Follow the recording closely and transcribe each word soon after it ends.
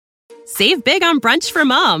Save big on brunch for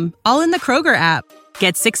mom, all in the Kroger app.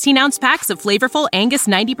 Get 16-ounce packs of flavorful Angus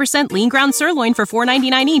 90% lean ground sirloin for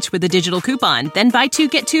 $4.99 each with a digital coupon. Then buy 2,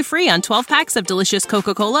 get 2 free on 12 packs of delicious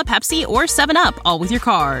Coca-Cola, Pepsi, or 7-Up, all with your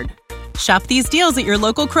card. Shop these deals at your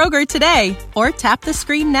local Kroger today, or tap the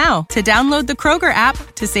screen now to download the Kroger app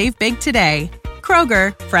to save big today.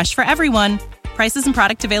 Kroger, fresh for everyone. Prices and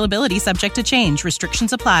product availability subject to change.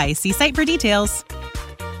 Restrictions apply. See site for details.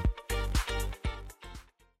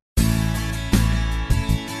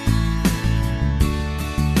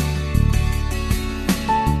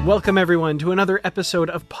 Welcome, everyone, to another episode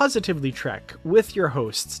of Positively Trek with your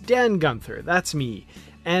hosts, Dan Gunther, that's me,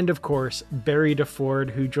 and, of course, Barry DeFord,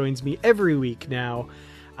 who joins me every week now,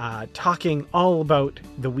 talking all about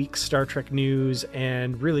the week's Star Trek news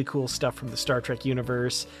and really cool stuff from the Star Trek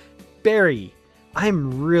universe. Barry,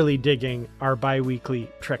 I'm really digging our bi-weekly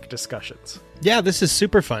Trek discussions. Yeah, this is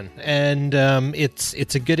super fun, and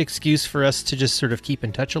it's a good excuse for us to just sort of keep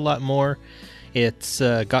in touch a lot more. It's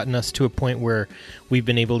gotten us to a point where we've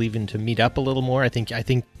been able even to meet up a little more. I think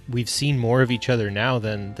we've seen more of each other now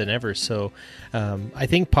than ever. So I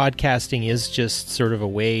think podcasting is just sort of a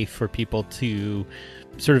way for people to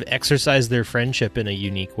sort of exercise their friendship in a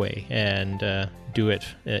unique way and do it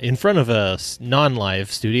in front of a non-live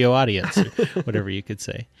studio audience, or whatever you could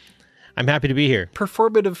say. I'm happy to be here.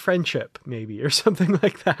 Performative friendship, maybe, or something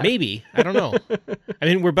like that. Maybe. I don't know. I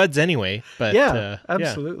mean, we're buds anyway. But yeah,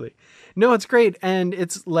 absolutely. Yeah. No, it's great. And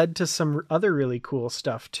it's led to some other really cool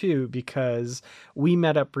stuff, too, because we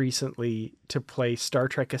met up recently to play Star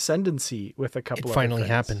Trek Ascendancy with a couple of friends. It finally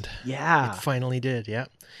happened. Yeah. It finally did, yeah.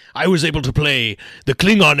 I was able to play the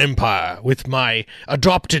Klingon Empire with my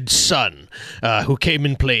adopted son, who came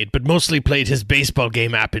and played, but mostly played his baseball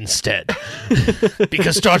game app instead.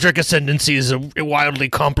 Because Star Trek Ascendancy is a wildly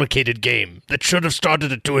complicated game that should have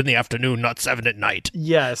started at 2 in the afternoon, not 7 at night.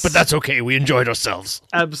 Yes. But that's okay. We enjoyed ourselves.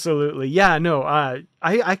 Absolutely. Yeah, no,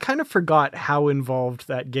 I kind of forgot how involved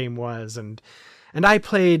that game was, and I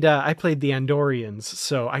played the Andorians,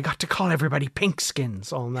 so I got to call everybody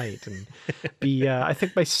Pinkskins all night and be. I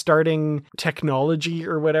think my starting technology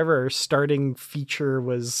or whatever, starting feature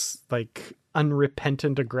was like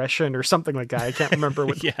unrepentant aggression or something like that. I can't remember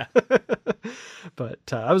what. Yeah. But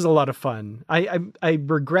that was a lot of fun. I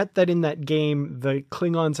regret that in that game the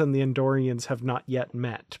Klingons and the Andorians have not yet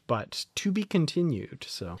met, but to be continued.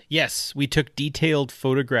 So yes, we took detailed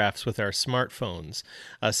photographs with our smartphones,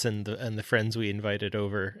 us and the friends we invited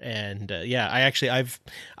over, and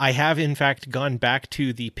I have in fact gone back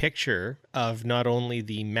to the picture of not only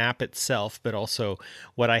the map itself, but also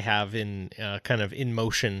what I have in kind of in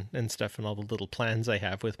motion and stuff, and all the little plans I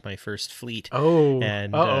have with my first fleet. Oh,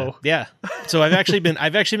 and yeah. So I've actually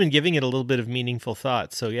been giving it a little bit of meaningful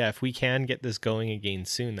thought. So yeah, if we can get this going again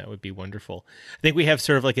soon, that would be wonderful. I think we have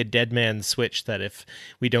sort of like a dead man switch that if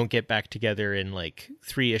we don't get back together in like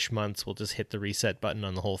 3-ish months, we'll just hit the reset button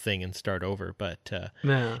on the whole thing and start over. But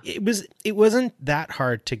it wasn't that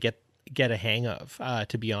hard to get a hang of,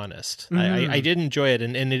 to be honest. I did enjoy it,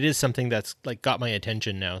 and it is something that's like got my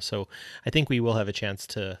attention now, so I think we will have a chance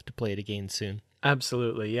to play it again soon.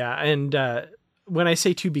 Absolutely, yeah. And when I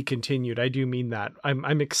say to be continued, I do mean that.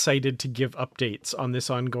 I'm excited to give updates on this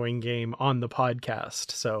ongoing game on the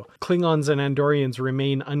podcast. So Klingons and Andorians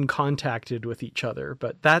remain uncontacted with each other,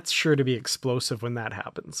 but that's sure to be explosive when that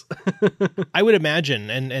happens. I would imagine.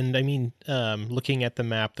 And I mean, looking at the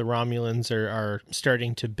map, the Romulans are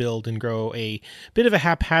starting to build and grow a bit of a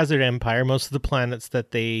haphazard empire. Most of the planets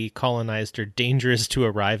that they colonized are dangerous to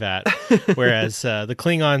arrive at, whereas the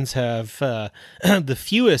Klingons have the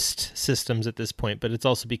fewest systems at this point, but it's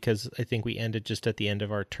also because I think we ended just at the end of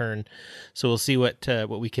our turn, so we'll see what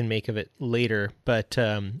we can make of it later. But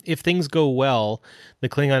if things go well, the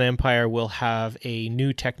Klingon Empire will have a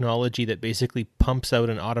new technology that basically pumps out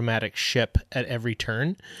an automatic ship at every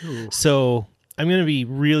turn. Ooh. So I'm going to be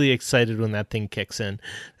really excited when that thing kicks in,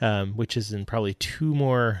 which is in probably two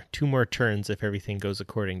more turns if everything goes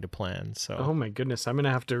according to plan. So, oh my goodness, I'm going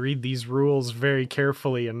to have to read these rules very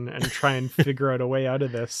carefully and try and figure out a way out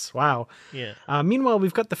of this. Wow. Yeah. Meanwhile,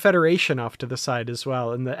 we've got the Federation off to the side as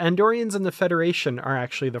well, and the Andorians and the Federation are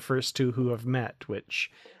actually the first two who have met, which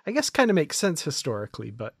I guess kind of makes sense historically,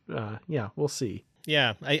 but yeah, we'll see.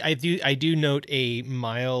 Yeah, I do note a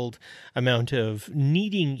mild amount of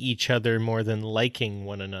needing each other more than liking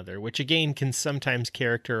one another, which again can sometimes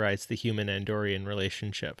characterize the human-Andorian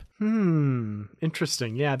relationship.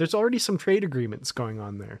 Interesting. Yeah, there's already some trade agreements going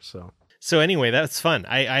on there, so... So anyway, that's fun.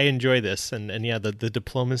 I enjoy this, and yeah, the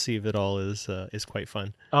diplomacy of it all is quite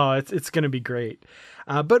fun. Oh, it's going to be great.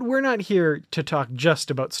 But we're not here to talk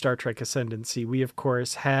just about Star Trek Ascendancy. We, of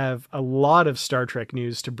course, have a lot of Star Trek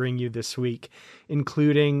news to bring you this week,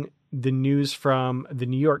 including the news from the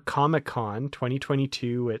New York Comic Con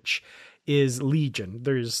 2022, which is Legion.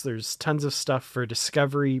 There's tons of stuff for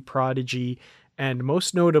Discovery, Prodigy, and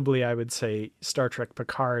most notably, I would say, Star Trek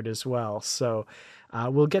Picard as well. So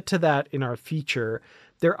we'll get to that in our feature.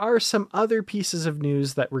 There are some other pieces of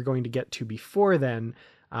news that we're going to get to before then,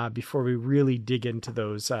 before we really dig into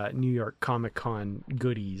those New York Comic Con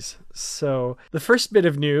goodies. So the first bit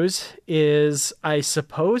of news is, I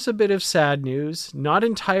suppose, a bit of sad news, not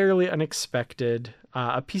entirely unexpected.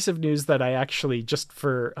 A piece of news that I actually, just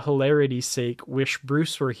for hilarity's sake, wish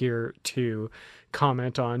Bruce were here to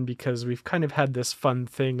comment on, because we've kind of had this fun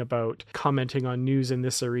thing about commenting on news in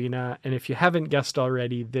this arena. And if you haven't guessed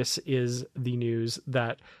already, this is the news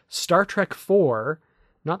that Star Trek 4,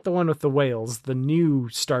 not the one with the whales, the new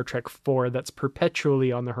Star Trek 4 that's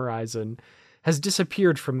perpetually on the horizon, has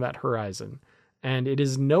disappeared from that horizon. And it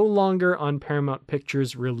is no longer on Paramount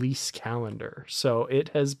Pictures' release calendar. So it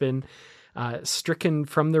has been stricken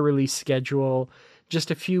from the release schedule just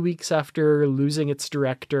a few weeks after losing its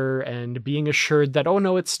director and being assured that, oh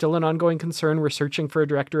no, it's still an ongoing concern. We're searching for a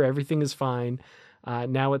director. Everything is fine.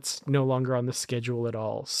 Now it's no longer on the schedule at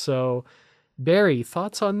all. So, Barry,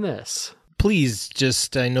 thoughts on this? Please,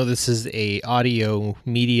 just, I know this is a audio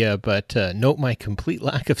media, but note my complete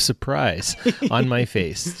lack of surprise on my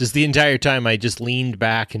face. Just the entire time I just leaned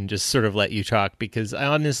back and just sort of let you talk, because I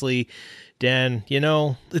honestly, Dan,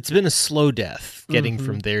 it's been a slow death getting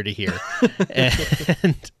from there to here.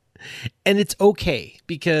 and it's okay,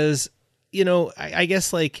 because I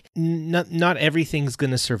guess like not everything's going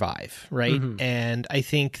to survive, right? Mm-hmm. And I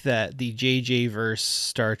think that the JJ verse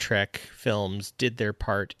Star Trek films did their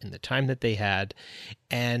part in the time that they had,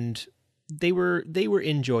 and they were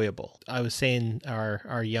enjoyable. I was saying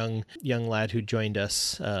our young lad who joined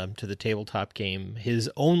us to the tabletop game, his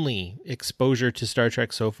only exposure to Star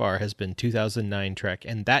Trek so far has been 2009 Trek,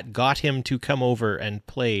 and that got him to come over and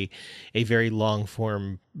play a very long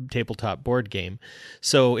form tabletop board game.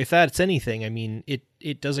 So if that's anything, I mean,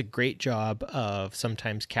 it does a great job of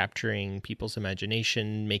sometimes capturing people's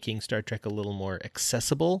imagination, making Star Trek a little more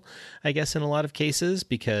accessible, I guess, in a lot of cases,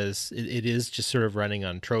 because it is just sort of running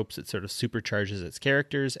on tropes. It sort of supercharges its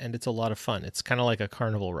characters, and it's a lot of fun. It's kind of like a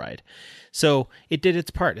carnival ride. So it did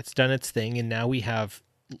its part. It's done its thing, and now we have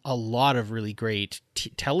a lot of really great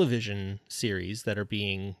television series that are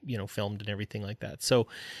being, filmed and everything like that. So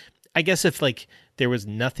I guess if there was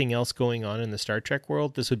nothing else going on in the Star Trek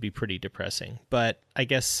world, this would be pretty depressing. But I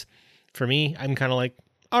guess for me, I'm kind of like,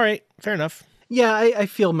 all right, fair enough. Yeah, I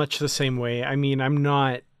feel much the same way. I mean, I'm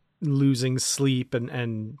not losing sleep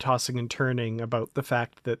and tossing and turning about the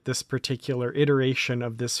fact that this particular iteration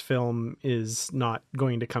of this film is not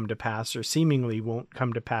going to come to pass, or seemingly won't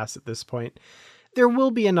come to pass at this point. There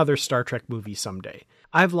will be another Star Trek movie someday.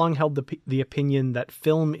 I've long held the opinion that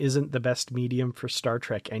film isn't the best medium for Star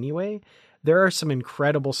Trek anyway. There are some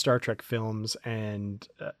incredible Star Trek films, and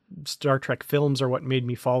Star Trek films are what made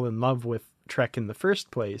me fall in love with Trek in the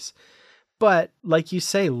first place. But like you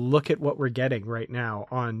say, look at what we're getting right now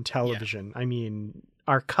on television. Yeah. I mean,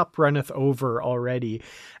 our cup runneth over already.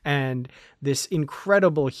 And this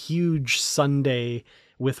incredible, huge sundae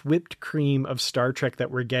with whipped cream of Star Trek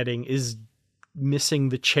that we're getting is missing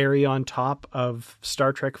the cherry on top of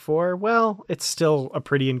Star Trek 4. Well, it's still a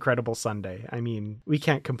pretty incredible sundae. I mean, we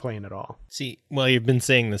can't complain at all. See, well, you've been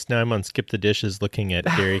saying this. Now I'm on Skip the Dishes looking at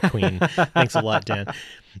Dairy Queen. Thanks a lot, Dan.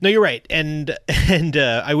 No, you're right. And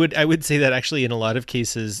I would say that actually in a lot of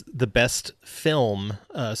cases, the best film,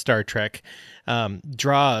 Star Trek,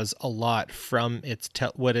 draws a lot from its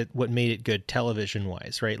what made it good television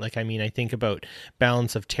wise, right? Like, I mean, I think about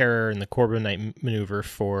Balance of Terror and the Corbomite maneuver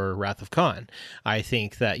for Wrath of Khan. I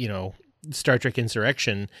think that, Star Trek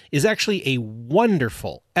Insurrection is actually a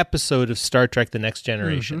wonderful episode of Star Trek The Next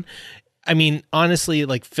Generation. Mm-hmm. I mean, honestly,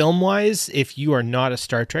 like film wise, if you are not a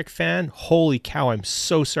Star Trek fan, holy cow, I'm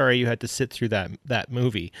so sorry you had to sit through that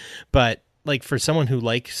movie. But like for someone who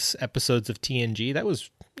likes episodes of TNG, that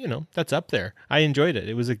was, that's up there. I enjoyed it.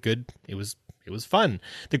 It was fun.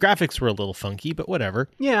 The graphics were a little funky, but whatever.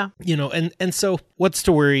 Yeah. And so what's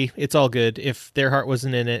to worry? It's all good. If their heart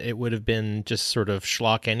wasn't in it, it would have been just sort of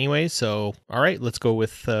schlock anyway. So, all right, let's go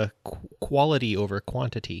with quality over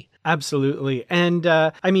quantity. Absolutely. And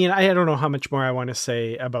I mean, I don't know how much more I want to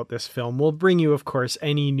say about this film. We'll bring you, of course,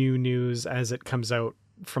 any new news as it comes out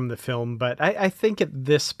from the film, but I think at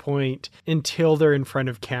this point, until they're in front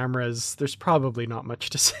of cameras, there's probably not much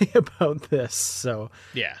to say about this. So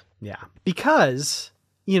Yeah. Because,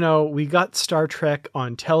 we got Star Trek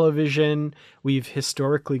on television. We've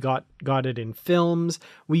historically got it in films.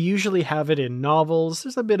 We usually have it in novels.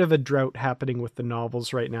 There's a bit of a drought happening with the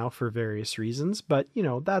novels right now for various reasons, but,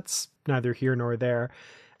 that's neither here nor there.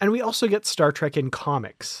 And we also get Star Trek in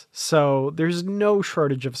comics. So there's no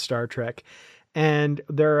shortage of Star Trek. And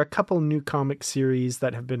there are a couple new comic series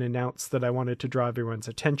that have been announced that I wanted to draw everyone's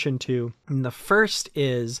attention to. And the first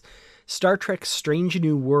is Star Trek Strange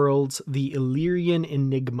New Worlds, The Illyrian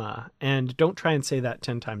Enigma. And don't try and say that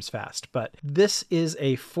 10 times fast, but this is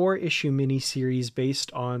a 4-issue miniseries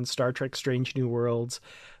based on Star Trek Strange New Worlds,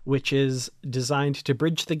 which is designed to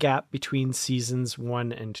bridge the gap between seasons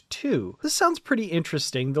 1 and 2. This sounds pretty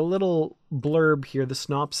interesting. The little blurb here, the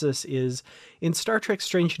synopsis is, in Star Trek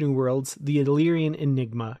Strange New Worlds, The Illyrian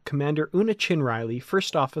Enigma, Commander Una Chin Riley,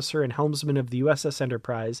 first officer and helmsman of the USS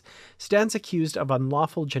Enterprise, stands accused of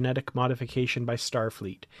unlawful genetic modification by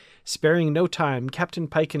Starfleet. Sparing no time, Captain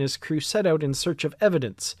Pike and his crew set out in search of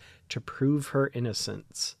evidence to prove her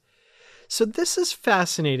innocence. So this is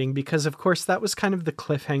fascinating because, of course, that was kind of the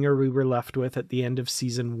cliffhanger we were left with at the end of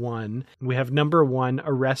season 1. We have number 1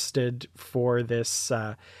 arrested for this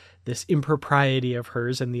impropriety of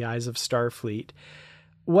hers in the eyes of Starfleet.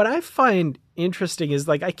 What I find interesting is,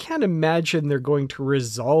 I can't imagine they're going to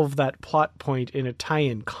resolve that plot point in a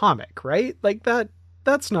tie-in comic, right?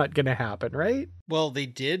 That's not going to happen, right? Well, they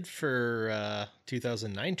did for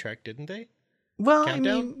 2009 Trek, didn't they? Well,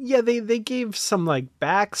 Countdown? I mean, yeah, they gave some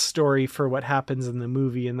backstory for what happens in the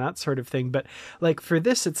movie and that sort of thing. But for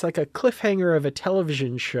this, it's like a cliffhanger of a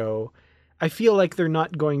television show. I feel like they're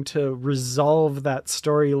not going to resolve that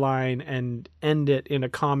storyline and end it in a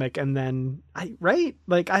comic and then, right?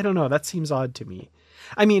 I don't know. That seems odd to me.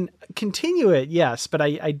 I mean, continue it, yes, but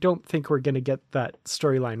I don't think we're going to get that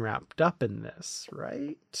storyline wrapped up in this,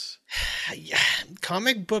 right? Yeah,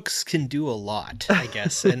 comic books can do a lot, I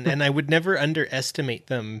guess, and I would never underestimate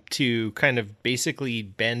them to kind of basically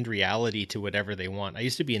bend reality to whatever they want. I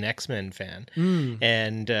used to be an X-Men fan,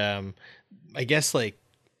 and I guess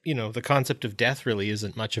the concept of death really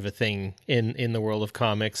isn't much of a thing in the world of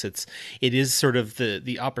comics. It is sort of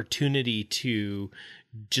the opportunity to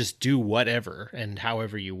just do whatever and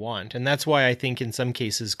however you want. And that's why I think in some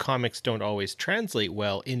cases comics don't always translate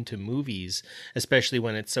well into movies, especially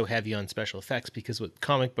when it's so heavy on special effects, because what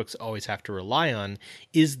comic books always have to rely on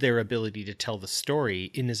is their ability to tell the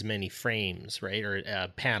story in as many frames, right? Or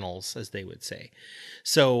panels, as they would say.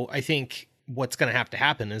 So I think what's going to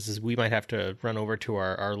happen is we might have to run over to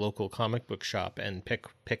our local comic book shop and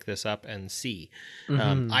pick this up and see.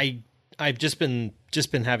 I've just been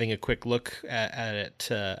having a quick look at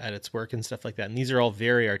it at its work and stuff like that, and these are all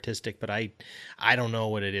very artistic. But I don't know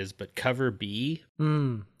what it is. But cover B,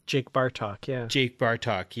 Jake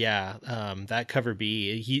Bartok, yeah, that cover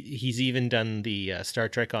B. He's even done the Star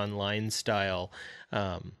Trek Online style,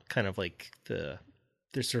 kind of like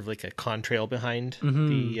there's sort of like a contrail behind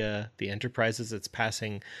the Enterprise as it's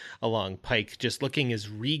passing along Pike, just looking as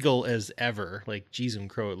regal as ever. Like, geez,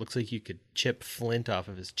 crow, it looks like you could chip flint off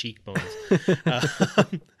of his cheekbones.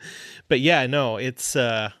 But yeah, no, it's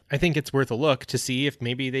I think it's worth a look to see if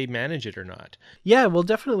maybe they manage it or not. Yeah, we'll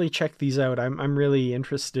definitely check these out. I'm really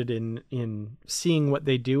interested in seeing what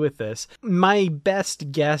they do with this. My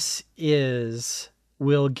best guess is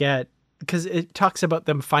we'll get, because it talks about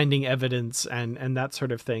them finding evidence and that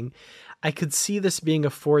sort of thing. I could see this being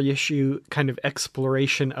a 4-issue kind of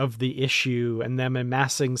exploration of the issue and them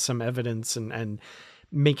amassing some evidence and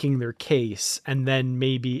making their case, and then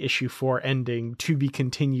maybe issue 4 ending to be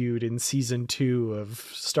continued in season 2 of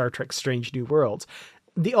Star Trek Strange New Worlds.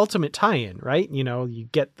 The ultimate tie-in, right? You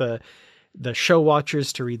get the show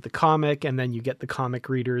watchers to read the comic, and then you get the comic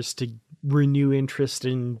readers to renew interest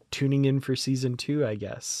in tuning in for season 2, I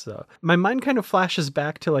guess. So my mind kind of flashes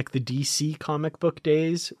back to the DC comic book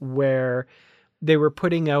days where they were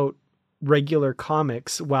putting out regular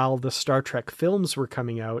comics while the Star Trek films were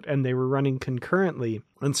coming out, and they were running concurrently.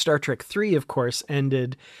 And Star Trek 3, of course,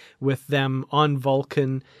 ended with them on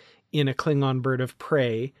Vulcan in a Klingon bird of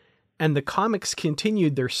prey, and the comics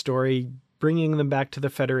continued their story, bringing them back to the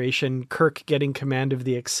Federation, Kirk getting command of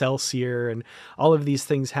the Excelsior, and all of these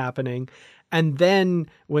things happening. And then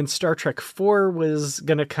when Star Trek 4 was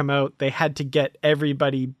going to come out, they had to get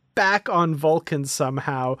everybody back on Vulcan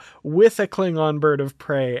somehow with a Klingon bird of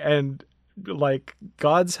prey. And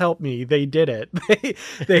God's help me, they did it.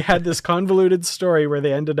 They had this convoluted story where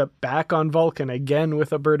they ended up back on Vulcan again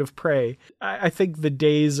with a bird of prey. I think the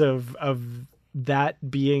days of that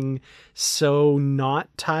being so not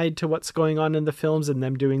tied to what's going on in the films and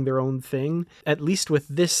them doing their own thing. At least with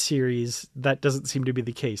this series, that doesn't seem to be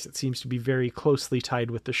the case. It seems to be very closely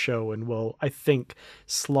tied with the show and will, I think,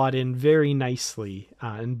 slot in very nicely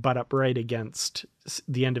and butt up right against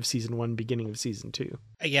the end of season 1, beginning of season 2.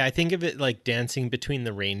 Yeah, I think of it like dancing between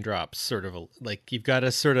the raindrops, sort of like you've got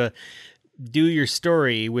to sort of do your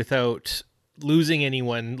story without losing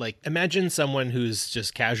anyone. Like, imagine someone who's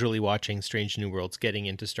just casually watching Strange New Worlds getting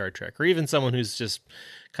into Star Trek, or even someone who's just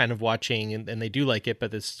kind of watching and they do like it, but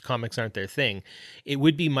this comics aren't their thing. It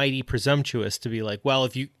would be mighty presumptuous to be like, well,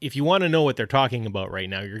 if you want to know what they're talking about right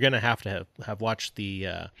now, you're going to have watched the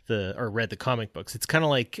or read the comic books. It's kind of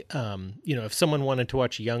like, if someone wanted to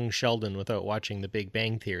watch Young Sheldon without watching The Big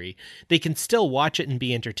Bang Theory, they can still watch it and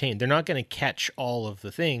be entertained. They're not going to catch all of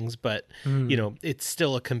the things, but it's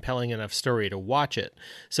still a compelling enough story to watch it.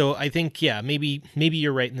 So I think, maybe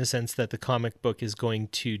you're right in the sense that the comic book is going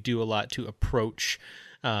to do a lot to approach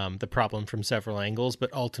the problem from several angles,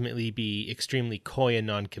 but ultimately be extremely coy and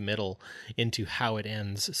non-committal into how it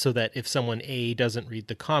ends, so that if someone A doesn't read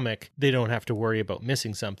the comic, they don't have to worry about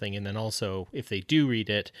missing something. And then also, if they do read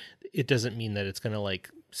it, it doesn't mean that it's going to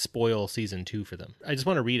spoil season 2 for them. I just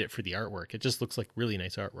want to read it for the artwork. It just looks like really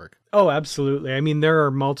nice artwork. Oh, absolutely. I mean, there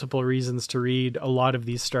are multiple reasons to read a lot of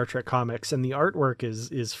these Star Trek comics, and the artwork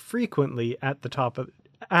is frequently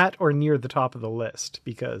at or near the top of the list,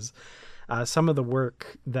 because some of the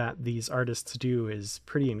work that these artists do is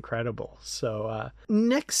pretty incredible. So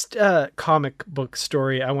next comic book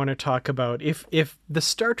story I want to talk about, if the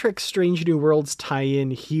Star Trek Strange New Worlds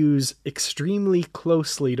tie-in hews extremely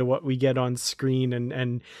closely to what we get on screen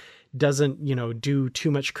and doesn't, do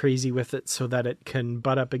too much crazy with it so that it can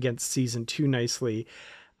butt up against season 2 nicely,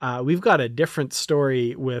 we've got a different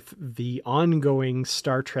story with the ongoing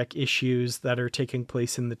Star Trek issues that are taking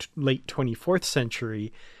place in the late 24th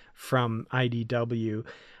century from IDW.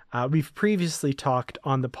 We've previously talked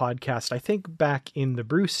on the podcast, I think back in the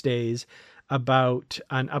Bruce days, about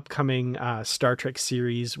an upcoming Star Trek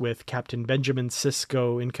series with Captain Benjamin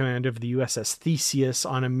Sisko in command of the USS Theseus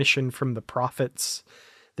on a mission from the Prophets,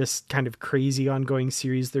 this kind of crazy ongoing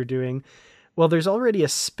series they're doing. Well, there's already a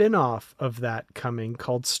spin-off of that coming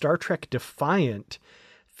called Star Trek Defiant,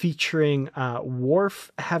 featuring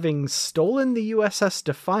Worf having stolen the USS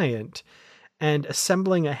Defiant and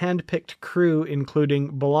assembling a hand-picked crew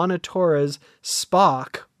including B'Elanna Torres,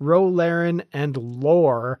 Spock, Ro Laren, and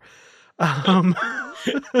Lore.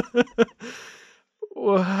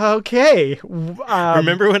 Okay.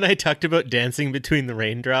 Remember when I talked about dancing between the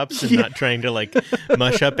raindrops and not trying to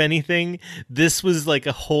mush up anything? This was like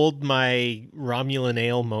a hold my Romulan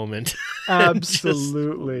ale moment.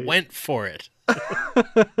 Absolutely. Went for it.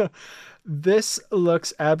 This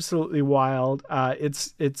looks absolutely wild.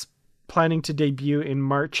 It's planning to debut in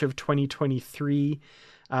March of 2023,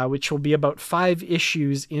 which will be about 5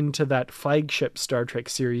 issues into that flagship Star Trek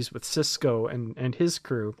series with Sisko and his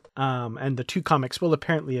crew. And the 2 comics will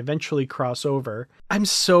apparently eventually cross over. I'm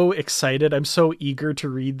so excited. I'm so eager to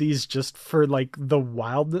read these just for the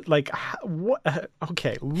wild,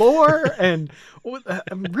 okay, lore and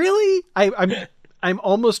really, I'm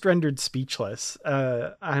almost rendered speechless.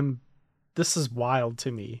 This is wild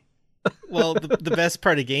to me. Well, the best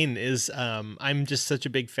part again is I'm just such a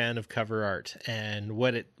big fan of cover art and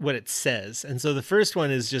what it says. And so the first one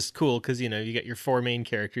is just cool because, you got your 4 main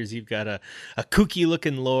characters. You've got a kooky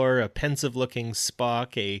looking Lore, a pensive looking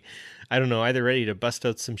Spock, I don't know, either ready to bust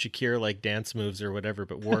out some Shakira dance moves or whatever,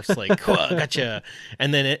 but Worf's like, gotcha.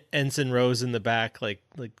 And then Ensign Rose in the back, like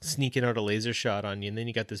sneaking out a laser shot on you. And then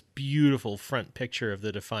you got this beautiful front picture of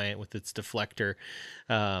the Defiant with its deflector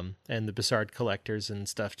and the Bessard collectors and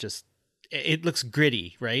stuff. Just, it looks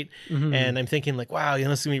gritty, right? Mm-hmm. And I'm thinking wow, this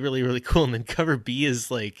is gonna be really, really cool. And then cover B is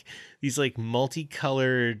these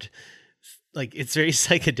multicolored, it's very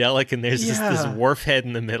psychedelic, and there's this Worf head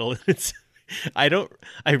in the middle. It's I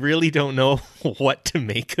really don't know what to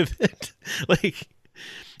make of it.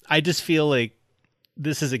 I just feel like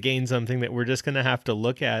this is again something that we're just gonna have to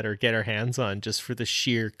look at or get our hands on just for the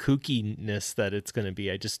sheer kookiness that it's gonna be.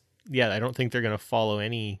 I don't think they're gonna follow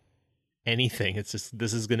anything. It's just,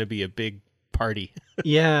 this is going to be a big party.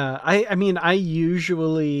 Yeah. I mean, I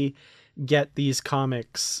usually get these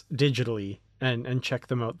comics digitally and check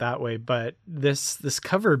them out that way. But this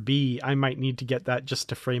cover B, I might need to get that just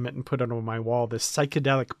to frame it and put it on my wall. This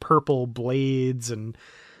psychedelic purple blades and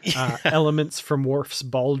elements from Worf's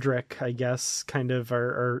Baldric, I guess, kind of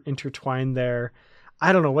are intertwined there.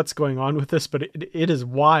 I don't know what's going on with this, but it is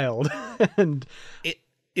wild. And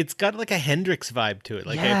it's got a Hendrix vibe to it.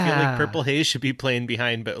 I feel like Purple Haze should be playing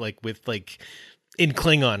behind, but with in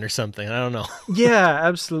Klingon or something. I don't know. Yeah,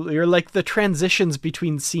 absolutely. Or like the transitions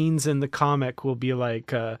between scenes in the comic will be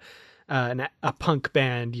like a punk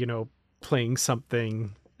band, playing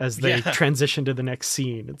something as they transition to the next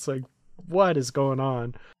scene. It's like, what is going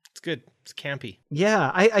on? It's good. It's campy.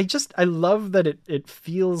 Yeah, I love that it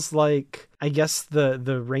feels like, I guess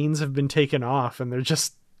the reins have been taken off and they're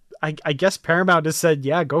just, I guess Paramount has said,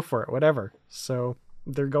 yeah, go for it, whatever. So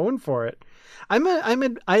they're going for it. I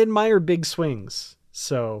admire big swings.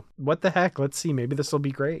 So what the heck? Let's see. Maybe this will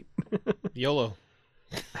be great. YOLO.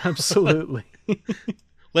 Absolutely.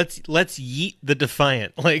 Let's yeet the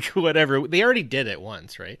Defiant. Like whatever. They already did it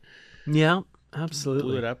once, right? Yeah, absolutely.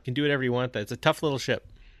 Blew it up. You can do whatever you want. It's a tough little ship.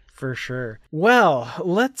 For sure. Well,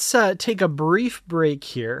 let's take a brief break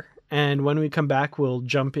here. And when we come back, we'll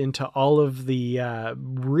jump into all of the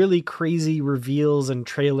really crazy reveals and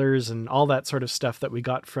trailers and all that sort of stuff that we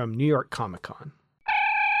got from New York Comic Con.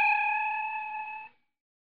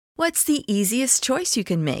 What's the easiest choice you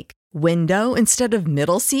can make? Window instead of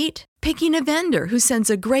middle seat? Picking a vendor who sends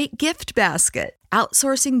a great gift basket?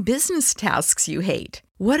 Outsourcing business tasks you hate?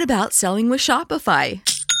 What about selling with Shopify?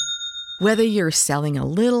 Whether you're selling a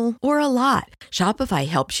little or a lot, Shopify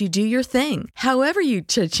helps you do your thing, however you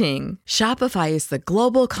cha-ching. Shopify is the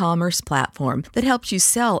global commerce platform that helps you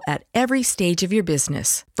sell at every stage of your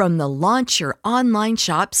business. From the launch your online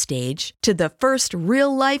shop stage to the first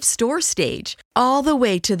real-life store stage, all the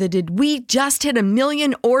way to the did we just hit 1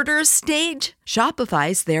 million orders stage.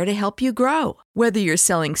 Shopify's there to help you grow. Whether you're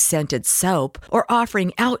selling scented soap or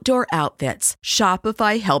offering outdoor outfits,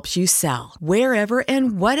 Shopify helps you sell. Wherever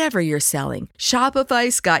and whatever you're selling,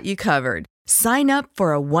 Shopify's got you covered. Sign up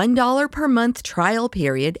for a $1 per month trial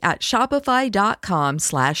period at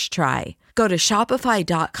shopify.com/try. Go to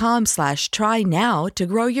shopify.com/try now to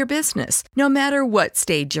grow your business, no matter what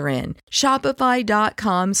stage you're in.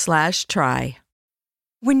 Shopify.com/try.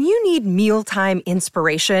 When you need mealtime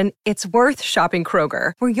inspiration, it's worth shopping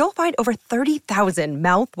Kroger, where you'll find over 30,000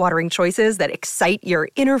 mouth-watering choices that excite your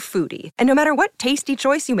inner foodie. And no matter what tasty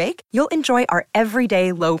choice you make, you'll enjoy our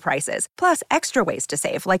everyday low prices, plus extra ways to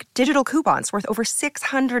save, like digital coupons worth over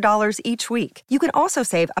 $600 each week. You can also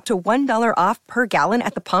save up to $1 off per gallon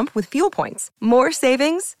at the pump with fuel points. More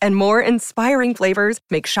savings and more inspiring flavors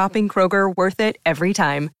make shopping Kroger worth it every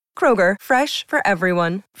time. Kroger, fresh for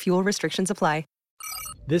everyone. Fuel restrictions apply.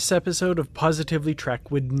 This episode of Positively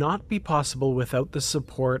Trek would not be possible without the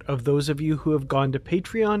support of those of you who have gone to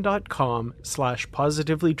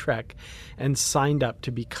patreon.com/positivelytrek and signed up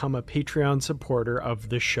to become a Patreon supporter of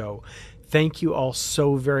the show. Thank you all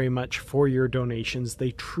so very much for your donations.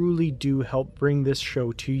 They truly do help bring this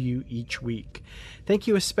show to you each week. Thank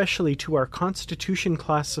you especially to our Constitution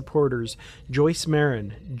class supporters, Joyce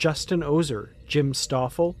Marin, Justin Ozer, Jim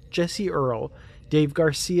Stoffel, Jesse Earl, Dave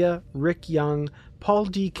Garcia, Rick Young, Paul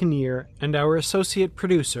D. Kinnear, and our associate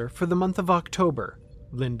producer for the month of October,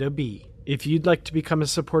 Linda B. If you'd like to become a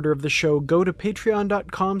supporter of the show, go to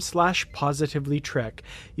patreon.com/positivelytrek.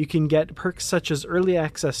 You can get perks such as early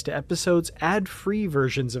access to episodes, ad-free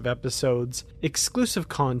versions of episodes, exclusive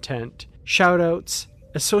content, shoutouts,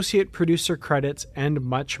 associate producer credits, and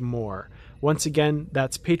much more. Once again,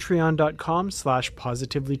 that's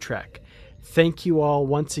patreon.com/positivelytrek. Thank you all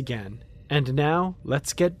once again. And now,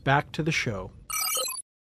 let's get back to the show.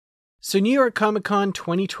 So New York Comic Con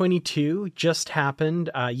 2022 just happened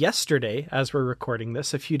yesterday, as we're recording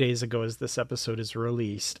this, a few days ago as this episode is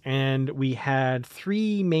released. And we had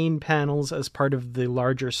 3 main panels as part of the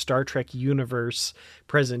larger Star Trek universe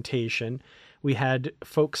presentation. We had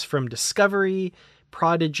folks from Discovery,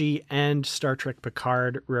 Prodigy, and Star Trek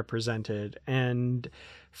Picard represented. And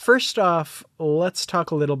first off, let's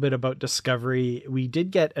talk a little bit about Discovery. We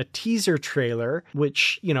did get a teaser trailer,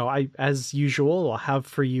 which, I, as usual, will have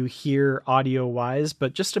for you here audio-wise,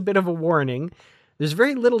 but just a bit of a warning. There's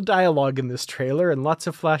very little dialogue in this trailer and lots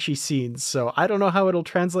of flashy scenes, so I don't know how it'll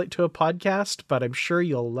translate to a podcast, but I'm sure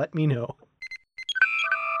you'll let me know.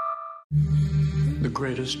 The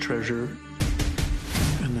greatest treasure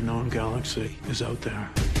in the known galaxy is out there.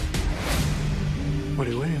 What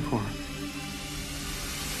are you waiting for?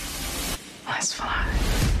 Let's fly.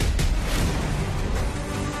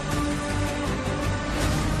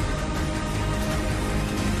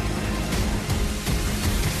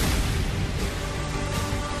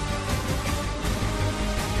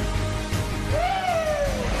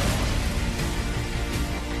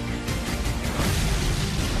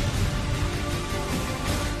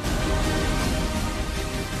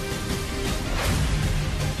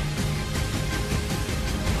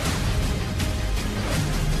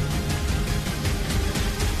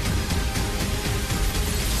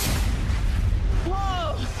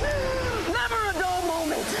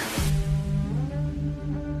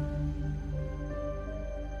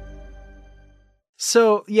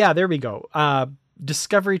 So yeah, there we go.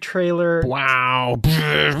 Discovery trailer. Wow.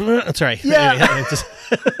 Sorry. Yeah.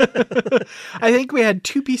 I think we had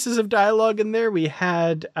two pieces of dialogue in there. We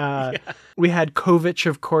had Kovich,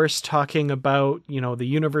 of course, talking about, the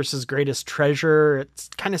universe's greatest treasure. It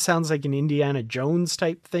kind of sounds like an Indiana Jones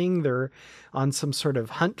type thing. They're on some sort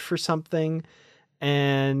of hunt for something.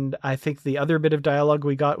 And I think the other bit of dialogue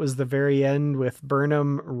we got was the very end with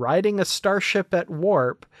Burnham riding a starship at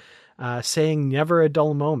warp, saying never a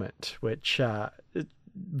dull moment, which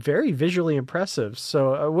very visually impressive.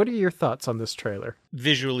 So what are your thoughts on this trailer?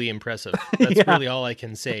 Visually impressive. That's really all I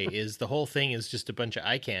can say. Is the whole thing is just a bunch of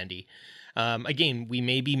eye candy. Again, we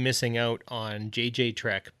may be missing out on JJ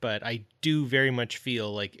Trek, but I do very much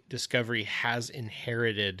feel like Discovery has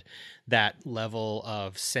inherited that level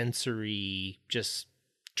of sensory just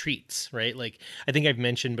treats, right? Like, I think I've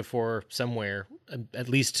mentioned before somewhere, at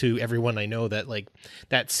least to everyone I know, that like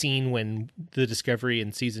that scene when the Discovery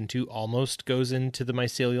in season 2 almost goes into the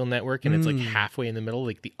mycelial network and it's like halfway in the middle,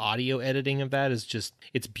 like the audio editing of that is just,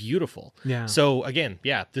 it's beautiful. Yeah. So again,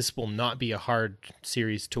 this will not be a hard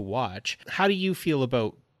series to watch. How do you feel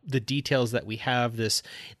about the details that we have, this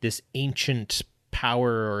ancient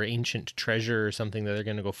power or ancient treasure or something that they're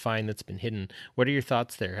going to go find that's been hidden? What are your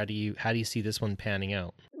thoughts there? How do you see this one panning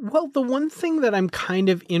out? Well, the one thing that I'm kind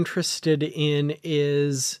of interested in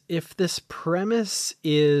is if this premise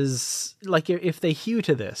is like, if they hew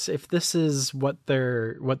to this, if this is what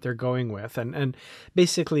they're going with, and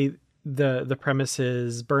basically the premise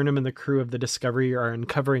is Burnham and the crew of the Discovery are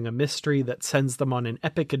uncovering a mystery that sends them on an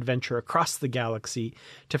epic adventure across the galaxy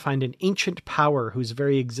to find an ancient power whose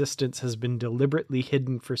very existence has been deliberately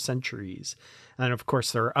hidden for centuries. And of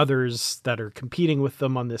course, there are others that are competing with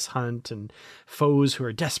them on this hunt, and foes who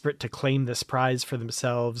are desperate to claim this prize for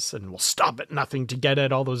themselves and will stop at nothing to get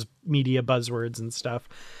it, all those media buzzwords and stuff.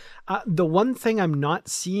 The one thing I'm not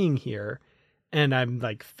seeing here, and I'm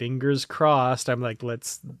like, fingers crossed, I'm like,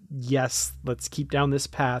 let's keep down this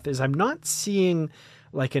path, is I'm not seeing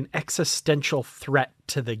like an existential threat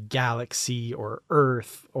to the galaxy or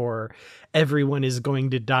Earth, or everyone is going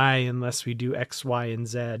to die unless we do X, Y, and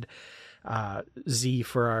Z. Z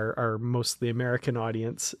for our mostly American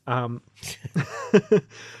audience.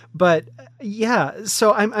 But yeah,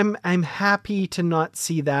 so I'm happy to not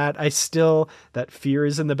see that. That fear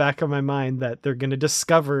is in the back of my mind that they're going to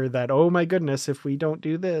discover that, oh my goodness, if we don't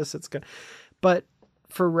do this, it's going to, but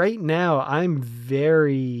for right now, I'm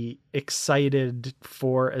very excited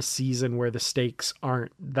for a season where the stakes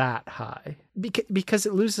aren't that high, because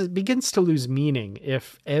it begins to lose meaning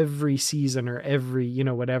if every season or every,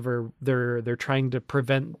 whatever, they're trying to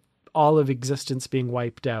prevent all of existence being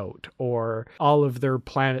wiped out or all of their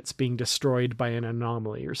planets being destroyed by an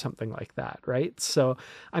anomaly or something like that, right? So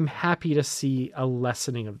I'm happy to see a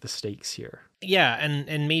lessening of the stakes here. Yeah,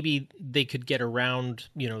 and maybe they could get around,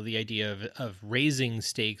 the idea of raising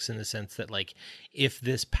stakes in the sense that, like, if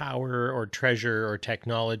this power or treasure or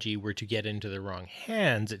technology were to get into the wrong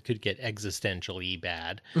hands, it could get existentially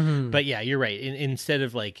bad. Mm-hmm. But yeah, you're right. Instead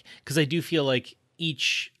of like, because I do feel like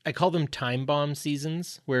I call them time bomb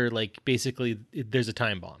seasons, where like basically there's a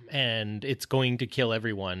time bomb and it's going to kill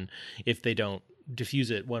everyone if they don't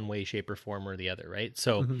diffuse it one way, shape, or form or the other, right?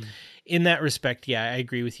 So in that respect, yeah, I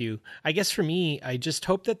agree with you. I guess for me, I just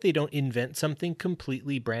hope that they don't invent something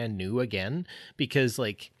completely brand new again, because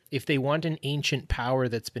like if they want an ancient power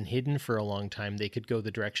that's been hidden for a long time, they could go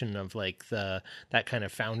the direction of like that kind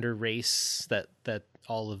of founder race that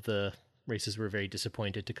all of the races were very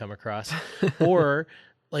disappointed to come across. Or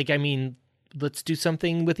like, I mean, let's do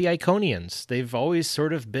something with the Iconians. They've always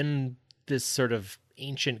sort of been this sort of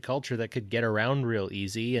ancient culture that could get around real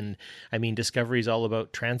easy, and I mean, Discovery is all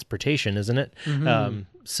about transportation, isn't it?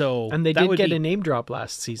 Mm-hmm. And they did get a name drop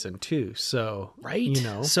last season too, so right,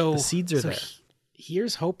 so the seeds are there.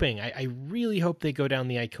 Here's hoping. I really hope they go down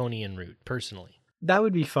the Iconian route personally. That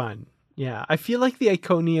would be fun. Yeah, I feel like the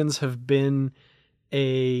Iconians have been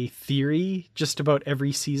a theory just about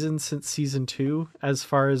every season since season 2 as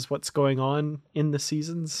far as what's going on in the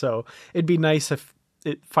seasons, so it'd be nice if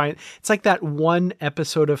it's like that one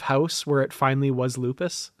episode of House where it finally was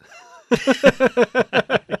Lupus.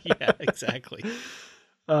 Yeah, exactly.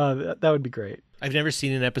 That would be great. I've never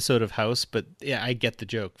seen an episode of House, but yeah, I get the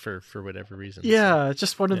joke for whatever reason. Yeah, so,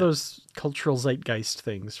 just one of those cultural zeitgeist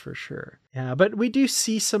things for sure. Yeah, but we do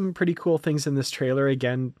see some pretty cool things in this trailer.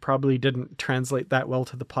 Again, probably didn't translate that well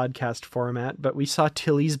to the podcast format, but we saw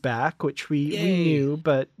Tilly's back, which we knew,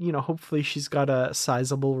 but hopefully she's got a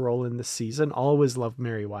sizable role in this season. Always loved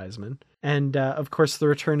Mary Wiseman. And of course, the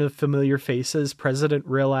return of familiar faces, President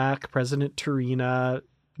Rilak, President Tarina,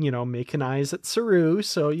 making eyes at Saru.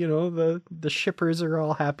 So, the shippers are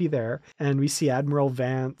all happy there. And we see Admiral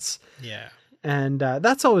Vance. Yeah. And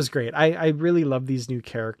that's always great. I really love these new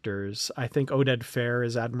characters. I think Oded Fehr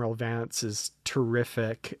as Admiral Vance is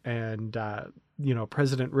terrific. And,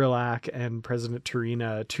 President Rilak and President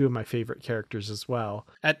Tarina, two of my favorite characters as well.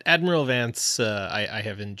 Admiral Vance, I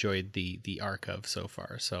have enjoyed the arc of so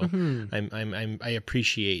far. So I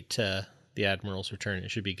appreciate the Admiral's return. It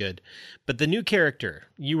should be good. But the new character,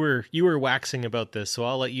 you were waxing about this, so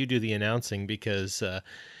I'll let you do the announcing because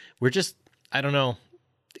we're just, I don't know.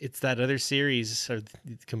 It's that other series or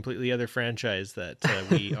completely other franchise that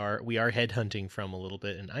we are headhunting from a little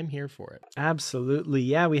bit, and I'm here for it. Absolutely.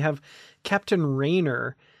 Yeah, we have Captain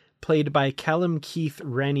Raynor, played by Callum Keith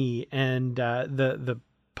Rennie, and the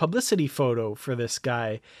publicity photo for this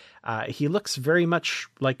guy, he looks very much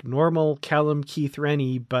like normal Callum Keith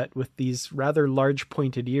Rennie, but with these rather large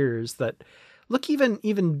pointed ears that look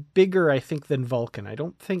even bigger, I think, than Vulcan. I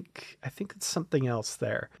think it's something else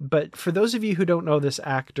there. But for those of you who don't know this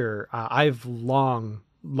actor, I've long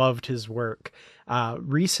loved his work.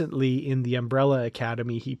 Recently in the Umbrella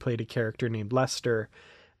Academy, he played a character named Lester.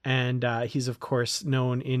 And he's, of course,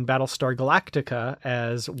 known in Battlestar Galactica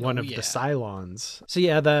as one of the Cylons. So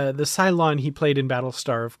yeah, the Cylon he played in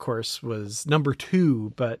Battlestar, of course, was number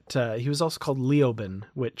 2, but he was also called Leoben,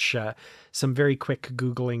 which some very quick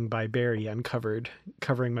Googling by Barry uncovered,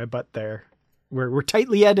 covering my butt there. We're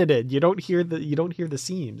tightly edited. You don't hear the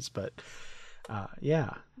seams, but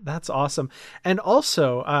yeah, that's awesome. And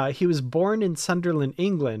also, he was born in Sunderland,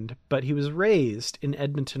 England, but he was raised in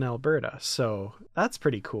Edmonton, Alberta. So that's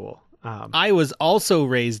pretty cool. I was also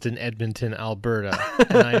raised in Edmonton, Alberta,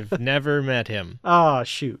 and I've never met him. Oh,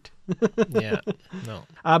 shoot. Yeah, no.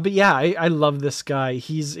 But yeah, I love this guy.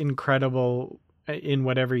 He's incredible in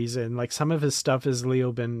whatever he's in. Like, some of his stuff as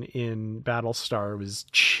Leoben in Battlestar was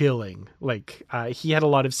chilling. Like, he had a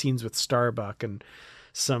lot of scenes with Starbuck and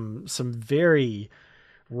some very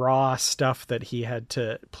raw stuff that he had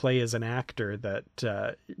to play as an actor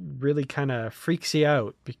that really kind of freaks you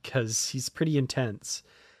out because he's pretty intense.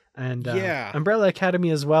 And Umbrella Academy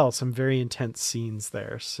as well, some very intense scenes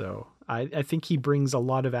there. So I think he brings a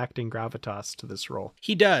lot of acting gravitas to this role.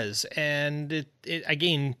 He does. And it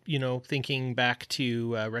again, thinking back to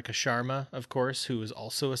Rekha Sharma, of course, who was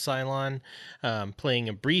also a Cylon, playing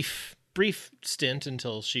a brief stint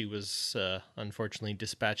until she was unfortunately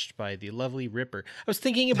dispatched by the lovely Ripper. I was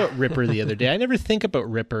thinking about Ripper the other day. I never think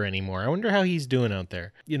about Ripper anymore. I wonder how he's doing out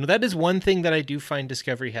there. That is one thing that I do find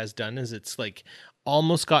Discovery has done, is it's like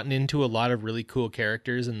almost gotten into a lot of really cool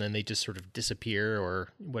characters and then they just sort of disappear or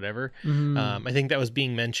whatever. Mm-hmm. I think that was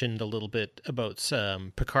being mentioned a little bit about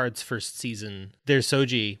Picard's first season. There's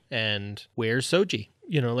Soji, and where's Soji?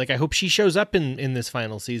 I hope she shows up in this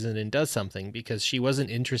final season and does something, because she was an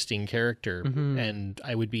interesting character, and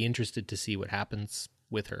I would be interested to see what happens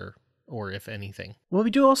with her, or if anything. Well,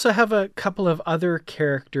 we do also have a couple of other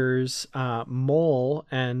characters, Mole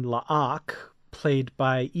and La'ak, played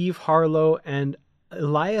by Eve Harlow and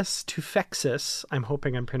Elias Tufexis. I'm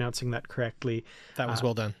hoping I'm pronouncing that correctly. That was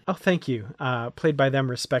well done. Oh, thank you. Played by them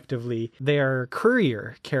respectively. They are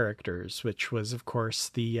courier characters, which was, of course,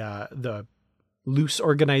 the loose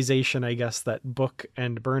organization, I guess, that Book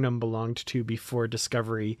and Burnham belonged to before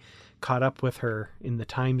Discovery caught up with her in the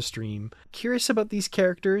time stream. Curious about these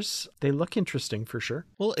characters. They look interesting for sure.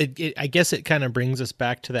 Well, I guess it kind of brings us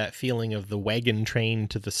back to that feeling of the wagon train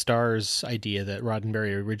to the stars idea that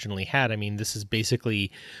Roddenberry originally had. I mean, this is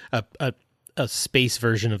basically a space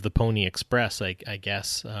version of the Pony Express, I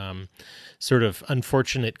guess. Sort of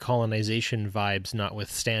unfortunate colonization vibes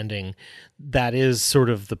notwithstanding. That is sort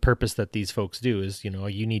of the purpose that these folks do, is,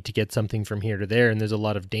 you need to get something from here to there, and there's a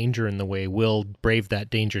lot of danger in the way. We'll brave that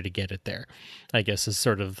danger to get it there, I guess, is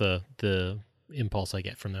sort of the impulse I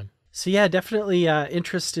get from them. So yeah, definitely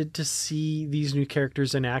interested to see these new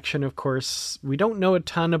characters in action. Of course, we don't know a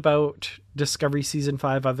ton about Discovery Season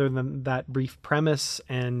 5 other than that brief premise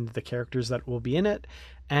and the characters that will be in it.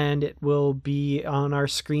 And it will be on our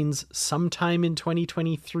screens sometime in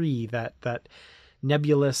 2023, that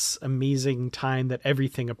nebulous, amazing time that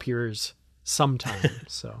everything appears sometime.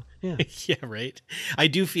 So yeah. Yeah, right. I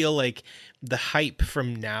do feel like the hype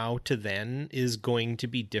from now to then is going to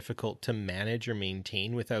be difficult to manage or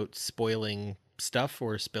maintain without spoiling stuff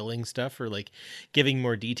or spilling stuff or like giving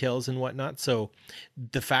more details and whatnot. So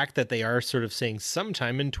the fact that they are sort of saying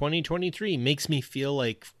sometime in 2023 makes me feel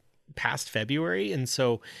like past February. And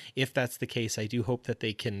so if that's the case, I do hope that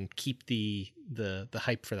they can keep the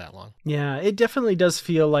hype for that long. Yeah, it definitely does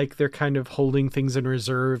feel like they're kind of holding things in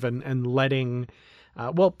reserve and letting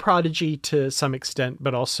Prodigy to some extent,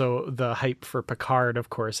 but also the hype for Picard, of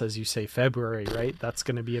course, as you say, February, right? That's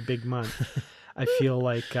going to be a big month. I feel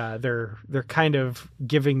like they're kind of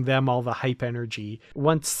giving them all the hype energy.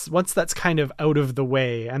 Once that's kind of out of the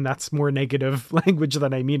way, and that's more negative language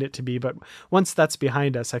than I mean it to be, but once that's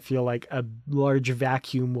behind us, I feel like a large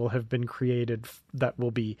vacuum will have been created that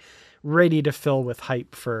will be ready to fill with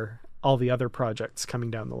hype for all the other projects coming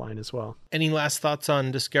down the line as well. Any last thoughts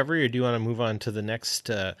on Discovery, or do you want to move on to the next,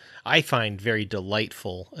 I find very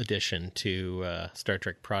delightful addition to Star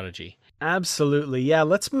Trek Prodigy? Absolutely. Yeah,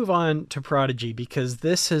 let's move on to Prodigy, because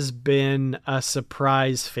this has been a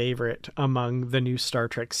surprise favorite among the new Star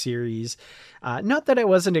Trek series. Not that I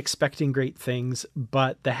wasn't expecting great things,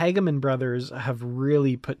 but the Hageman brothers have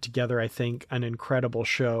really put together, I think, an incredible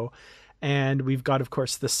show. And we've got, of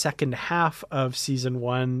course, the second half of season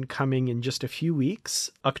 1 coming in just a few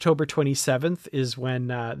weeks. October 27th is when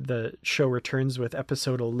the show returns with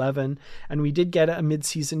episode 11. And we did get a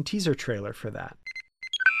mid-season teaser trailer for that.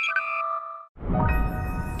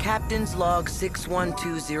 Captain's log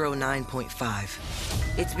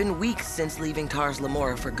 61209.5. It's been weeks since leaving Tars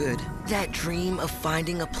Lamora for good. That dream of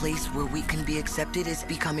finding a place where we can be accepted is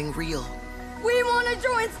becoming real. We want to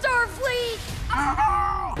join Starfleet!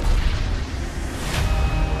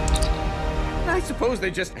 I suppose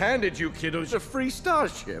they just handed you kiddos a free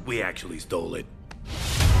starship. We actually stole it.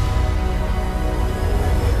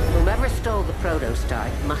 Whomever stole the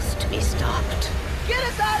Protostar must be stopped. Get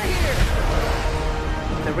us out of here!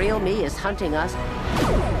 The real me is hunting us.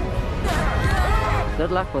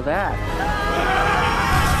 Good luck with that.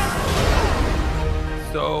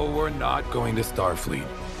 So we're not going to Starfleet.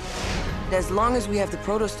 As long as we have the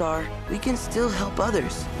Protostar, we can still help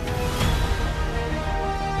others.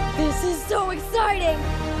 This is so exciting!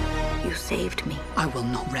 You saved me. I will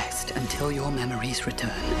not rest until your memories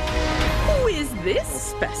return. Who is this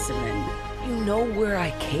specimen? You know where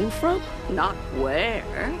I came from? Not where,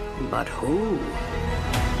 but who.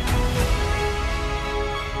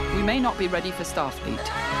 We may not be ready for Starfleet,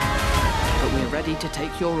 but we're ready to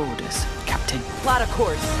take your orders, Captain. Plot a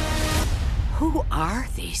course. Who are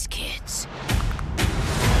these kids?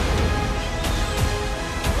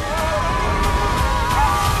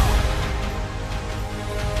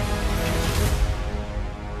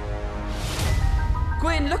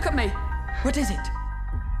 Gwyn, look at me. What is it?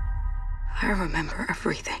 I remember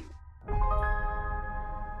everything.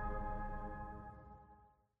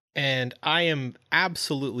 And I am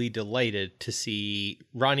absolutely delighted to see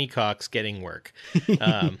Ronnie Cox getting work.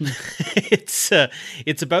 It's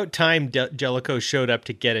about time Jellicoe showed up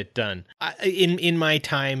to get it done. In my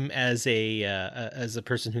time as a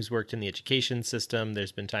person who's worked in the education system,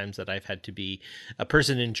 there's been times that I've had to be a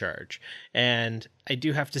person in charge, and I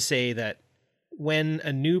do have to say that when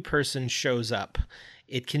a new person shows up,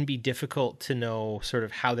 it can be difficult to know sort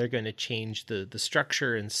of how they're going to change the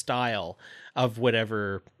structure and style of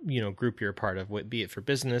whatever, group you're a part of, be it for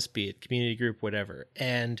business, be it community group, whatever.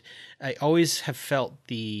 And I always have felt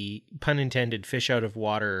the pun intended fish out of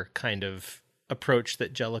water kind of approach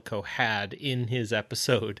that Jellicoe had in his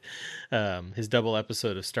episode, his double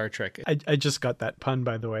episode of Star Trek. I just got that pun,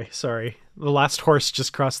 by the way. Sorry. The last horse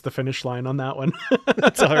just crossed the finish line on that one.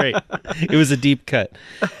 That's all right. It was a deep cut.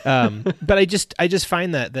 But I just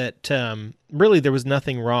find that really there was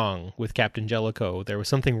nothing wrong with Captain Jellicoe. There was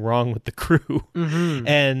something wrong with the crew.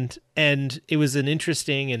 Mm-hmm. And it was an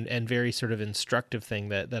interesting and very sort of instructive thing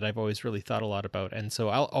that I've always really thought a lot about. And so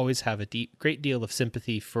I'll always have a great deal of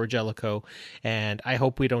sympathy for Jellicoe. And I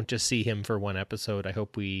hope we don't just see him for one episode. I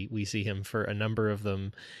hope we see him for a number of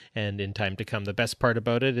them and in time to come. The best part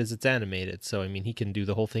about it is it's animated. So, I mean, he can do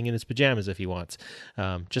the whole thing in his pajamas if he wants.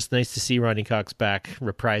 Just nice to see Ronnie Cox back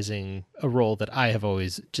reprising a role that I have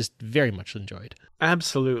always just very much enjoyed.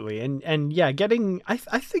 Absolutely. And yeah, getting, I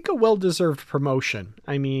think, a well-deserved promotion.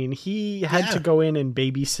 I mean, he had to go in and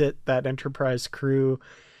babysit that Enterprise crew.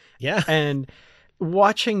 Yeah. And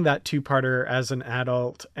watching that two-parter as an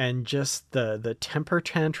adult and just the temper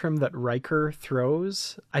tantrum that Riker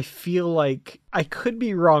throws, I feel like, I could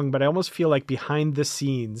be wrong, but I almost feel like behind the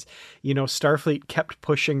scenes, Starfleet kept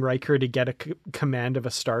pushing Riker to get a command of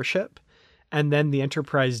a starship. And then the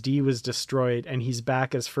Enterprise D was destroyed and he's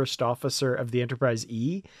back as first officer of the Enterprise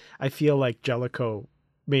E. I feel like Jellicoe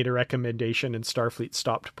made a recommendation and Starfleet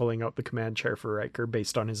stopped pulling out the command chair for Riker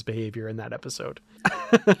based on his behavior in that episode.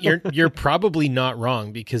 You're probably not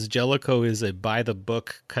wrong, because Jellicoe is a by the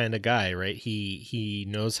book kind of guy, right? He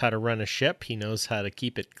knows how to run a ship. He knows how to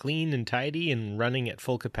keep it clean and tidy and running at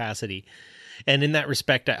full capacity. And in that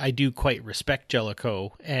respect, I do quite respect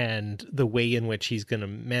Jellicoe and the way in which he's going to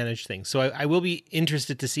manage things. So I will be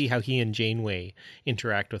interested to see how he and Janeway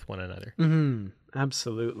interact with one another. Mm-hmm.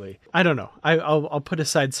 Absolutely. I don't know. I'll put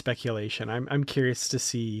aside speculation. I'm curious to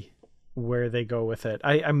see where they go with it.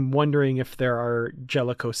 I'm wondering if there are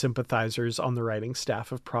Jellicoe sympathizers on the writing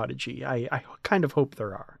staff of Prodigy. I kind of hope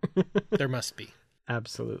there are. There must be.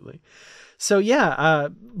 Absolutely. So yeah,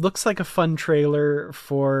 looks like a fun trailer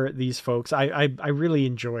for these folks. I really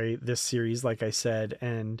enjoy this series, like I said,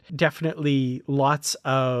 and definitely lots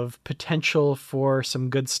of potential for some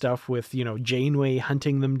good stuff with, you know, Janeway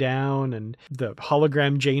hunting them down and the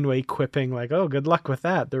hologram Janeway quipping like, oh, good luck with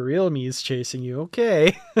that. The real me is chasing you.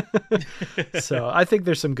 Okay. So I think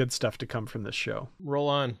there's some good stuff to come from this show. Roll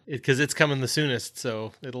on, because it's coming the soonest.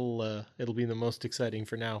 So it'll be the most exciting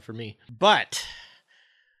for now for me. But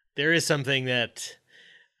there is something that,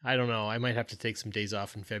 I don't know, I might have to take some days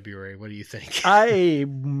off in February. What do you think? I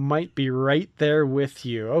might be right there with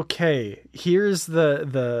you. Okay, here's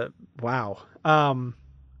the wow.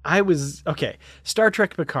 Star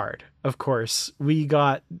Trek Picard, of course. We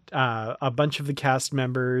got a bunch of the cast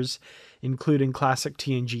members, including classic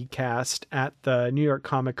TNG cast, at the New York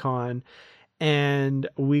Comic Con. And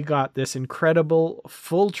we got this incredible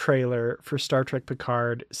full trailer for Star Trek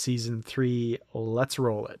Picard Season 3. Let's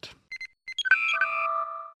roll it.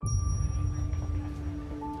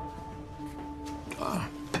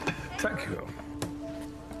 Thank you.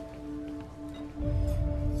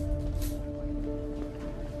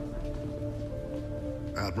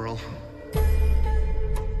 Admiral.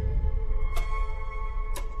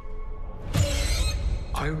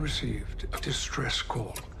 I received a distress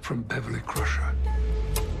call from Beverly Crusher.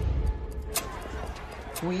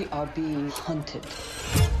 We are being hunted.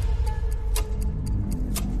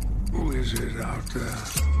 Who is it out there?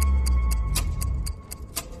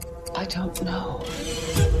 I don't know.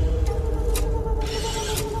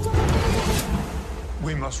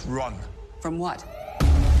 We must run. From what?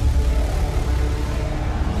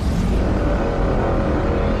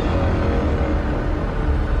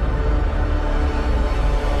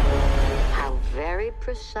 How very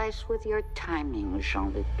precise with your timing,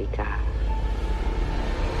 Jean-Luc Picard.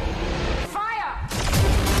 Fire!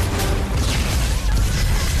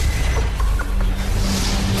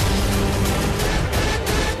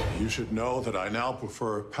 You should know that I now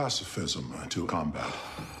prefer pacifism to combat.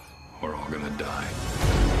 We're all gonna die.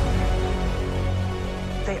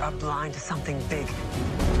 They are blind to something big.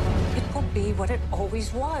 It will be what it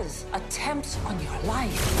always was. Attempts on your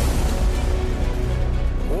life.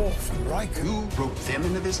 Worf and Riker roped them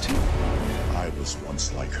into this too. I was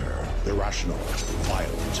once like her, irrational,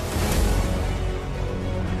 violent.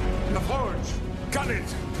 The forge! Gun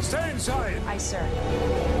it! Stay inside! Aye, sir.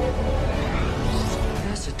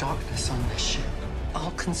 There's a darkness on this ship.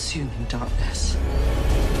 All-consuming darkness.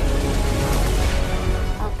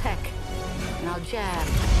 I'll peck and I'll jab.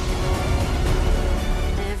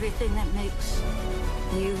 Everything that makes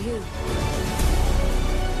you, you.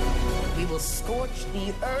 We will scorch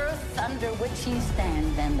the earth under which you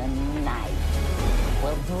stand, and the night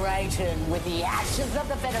will brighten with the ashes of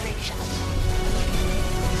the Federation.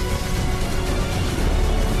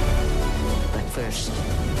 But first,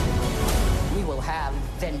 we will have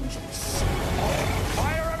vengeance.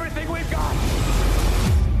 Fire everything we've got!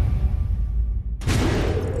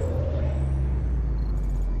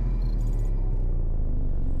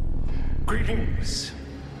 Greetings,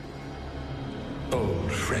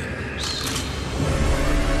 old friends.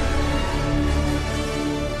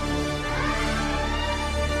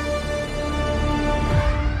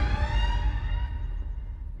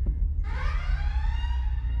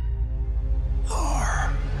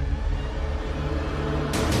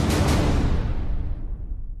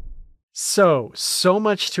 So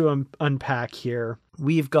much to unpack here.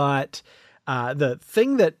 We've got the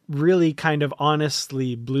thing that really kind of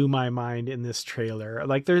honestly blew my mind in this trailer.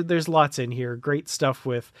 Like there's lots in here. Great stuff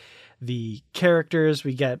with the characters.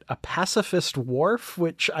 We get a pacifist Worf,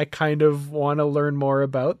 which I kind of want to learn more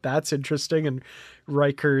about. That's interesting. And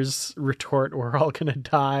Riker's retort, we're all going to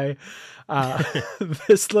die.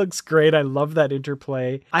 This looks great. I love that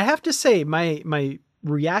interplay. I have to say my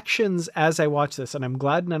reactions as I watch this, and I'm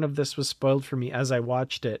glad none of this was spoiled for me as I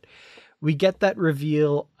watched it. We get that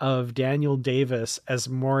reveal of Daniel Davis as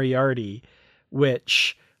Moriarty,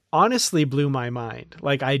 which honestly blew my mind.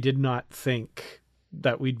 Like, I did not think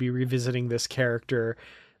that we'd be revisiting this character.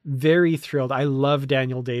 Very thrilled. I love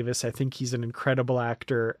Daniel Davis. I think he's an incredible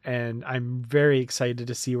actor, and I'm very excited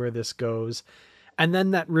to see where this goes. And then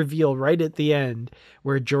that reveal right at the end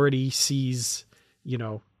where Geordi sees,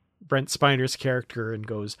 Brent Spiner's character and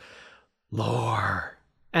goes, Lore.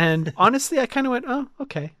 And honestly, I kind of went, oh,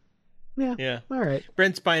 okay. Yeah. All right.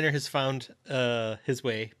 Brent Spiner has found his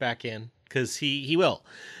way back in, because he will.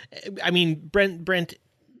 I mean, Brent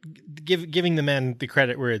giving the man the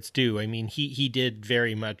credit where it's due. I mean, he did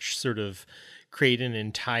very much sort of create an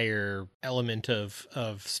entire element of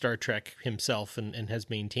Star Trek himself, and has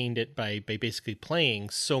maintained it by basically playing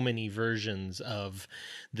so many versions of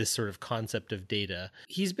this sort of concept of Data.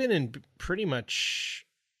 He's been in pretty much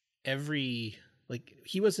every, like,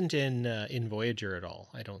 he wasn't in Voyager at all,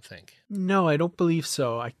 I don't think. No, I don't believe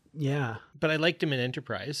so. Yeah. But I liked him in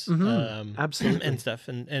Enterprise. Absolutely. And stuff.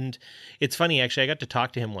 And it's funny, actually, I got to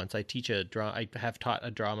talk to him once. I have taught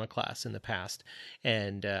a drama class in the past,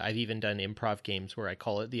 and I've even done improv games where I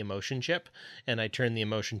call it the emotion chip, and I turn the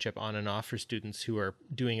emotion chip on and off for students who are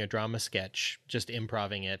doing a drama sketch, just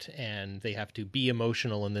improving it, and they have to be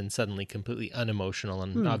emotional and then suddenly completely unemotional,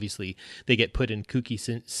 and obviously they get put in kooky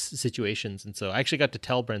situations. And so I actually got to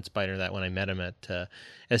tell Brent Spiner that when I met him at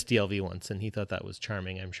SDLV once, and he thought that was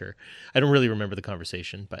charming, I'm sure. I don't really remember the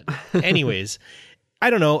conversation, but anyways, I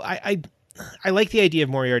don't know. I like the idea of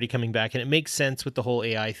Moriarty coming back, and it makes sense with the whole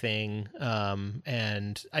AI thing.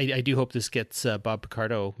 And I do hope this gets Bob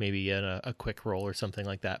Picardo maybe in a quick role or something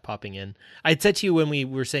like that popping in. I'd said to you when we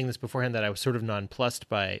were saying this beforehand that I was sort of nonplussed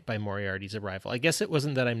by Moriarty's arrival. I guess it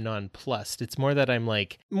wasn't that I'm nonplussed. It's more that I'm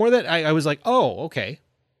like, I was like, oh, okay.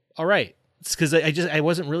 All right. It's because I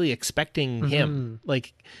wasn't really expecting him.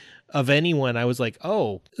 Like, of anyone, I was like,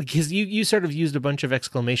 oh, because you sort of used a bunch of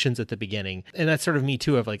exclamations at the beginning, and that's sort of me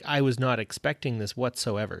too, of like, I was not expecting this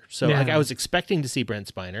whatsoever. So like, I was expecting to see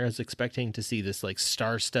Brent Spiner. I was expecting to see this like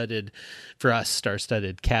star-studded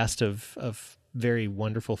cast of very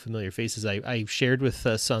wonderful familiar faces. I shared with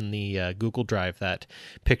us on the Google Drive that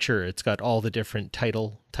picture. It's got all the different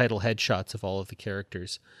title headshots of all of the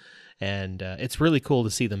characters, and it's really cool to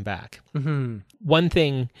see them back. One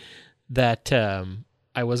thing that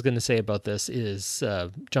I was going to say about this is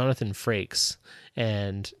Jonathan Frakes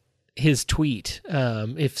and his tweet.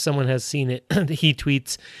 If someone has seen it, he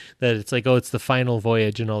tweets that it's like, oh, it's the final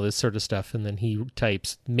voyage and all this sort of stuff. And then he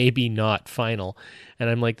types, maybe not final. And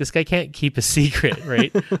I'm like, this guy can't keep a secret,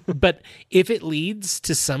 right? But if it leads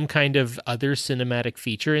to some kind of other cinematic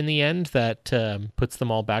feature in the end that puts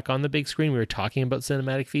them all back on the big screen, we were talking about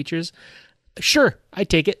cinematic features. Sure, I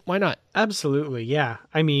take it. Why not? Absolutely. Yeah.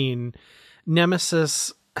 I mean,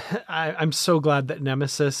 Nemesis, I'm so glad that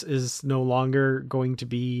Nemesis is no longer going to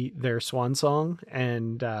be their swan song.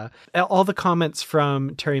 And all the comments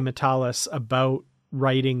from Terry Matalas about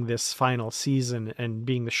writing this final season and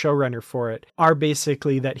being the showrunner for it are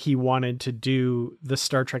basically that he wanted to do the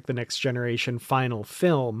Star Trek The Next Generation final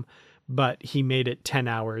film, but he made it 10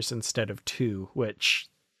 hours instead of 2, which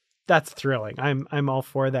that's thrilling. I'm all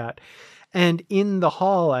for that. And in the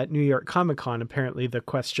hall at New York Comic Con, apparently the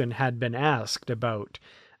question had been asked about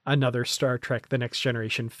another Star Trek The Next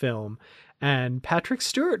Generation film. And Patrick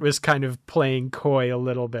Stewart was kind of playing coy a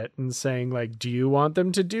little bit and saying, like, do you want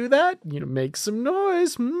them to do that? You know, make some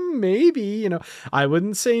noise. Maybe, you know, I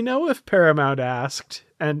wouldn't say no if Paramount asked.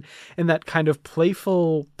 And in that kind of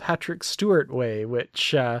playful Patrick Stewart way,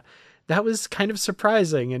 which that was kind of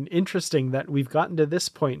surprising and interesting that we've gotten to this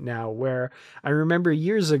point now where I remember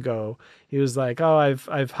years ago, he was like, oh,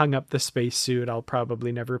 I've hung up the spacesuit. I'll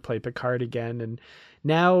probably never play Picard again. And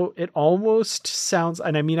now it almost sounds,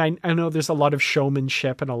 and I mean, I know there's a lot of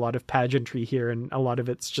showmanship and a lot of pageantry here, and a lot of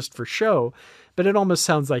it's just for show, but it almost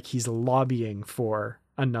sounds like he's lobbying for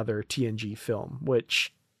another TNG film,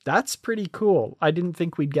 which that's pretty cool. I didn't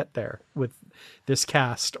think we'd get there with this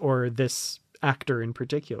cast or this actor in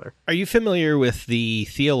particular. Are you familiar with the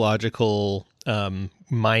theological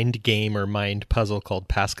mind game or mind puzzle called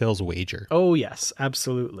Pascal's Wager? Oh yes,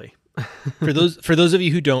 absolutely. For those of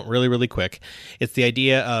you who don't, really quick, it's the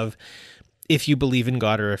idea of if you believe in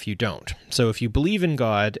God or if you don't. So if you believe in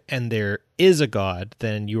God and there is a God,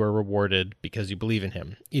 then you are rewarded because you believe in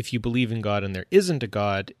him. If you believe in God and there isn't a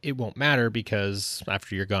God, it won't matter because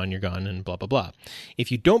after you're gone and blah, blah, blah.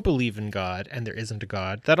 If you don't believe in God and there isn't a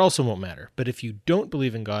God, that also won't matter. But if you don't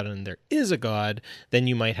believe in God and there is a God, then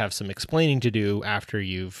you might have some explaining to do after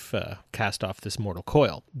you've cast off this mortal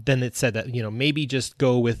coil. Then it said that, you know, maybe just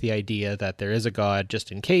go with the idea that there is a God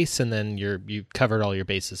just in case, and then you've covered all your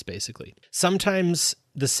bases, basically. Sometimes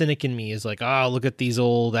the cynic in me is like, oh, look at these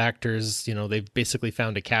old actors, you know, they've basically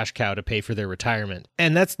found a cash cow to pay for their retirement.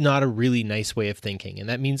 And that's not a really nice way of thinking. And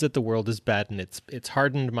that means that the world is bad, and it's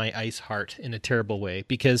hardened my ice heart in a terrible way.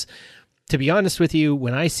 Because to be honest with you,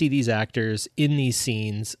 when I see these actors in these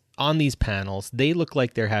scenes, on these panels, they look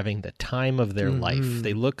like they're having the time of their life.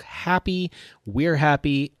 They look happy. We're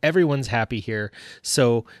happy. Everyone's happy here.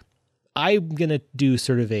 So I'm going to do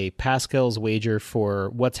sort of a Pascal's wager for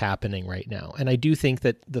what's happening right now. And I do think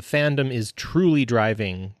that the fandom is truly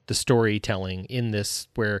driving the storytelling in this,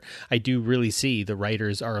 where I do really see the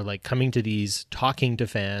writers are like coming to these, talking to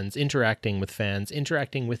fans, interacting with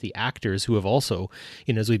the actors who have also,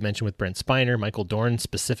 as we've mentioned with Brent Spiner, Michael Dorn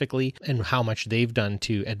specifically, and how much they've done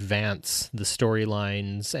to advance the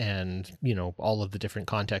storylines and, all of the different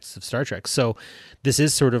contexts of Star Trek. So this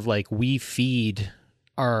is sort of like we feed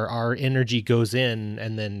our energy goes in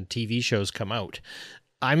and then TV shows come out.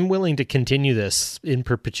 I'm willing to continue this in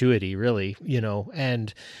perpetuity, really,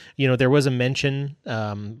 and, there was a mention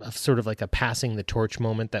of sort of like a passing the torch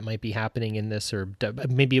moment that might be happening in this, or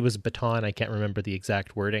maybe it was a baton. I can't remember the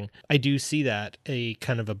exact wording. I do see that, a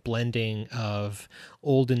kind of a blending of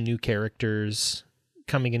old and new characters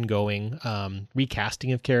coming and going,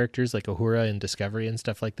 recasting of characters like Uhura in Discovery and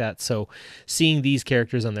stuff like that. So seeing these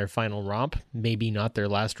characters on their final romp, maybe not their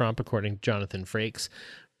last romp, according to Jonathan Frakes,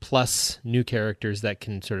 plus new characters that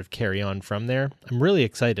can sort of carry on from there, I'm really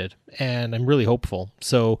excited and I'm really hopeful.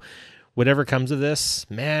 So whatever comes of this,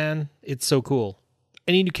 man, it's so cool.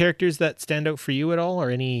 Any new characters that stand out for you at all, or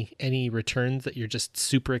any returns that you're just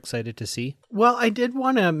super excited to see? Well, I did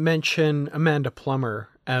want to mention Amanda Plummer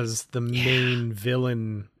as the main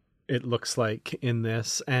villain, it looks like, in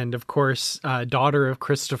this. And of course, daughter of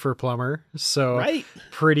Christopher Plummer. So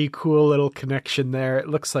pretty cool little connection there. It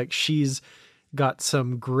looks like she's got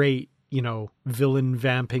some great, villain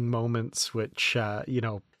vamping moments, which,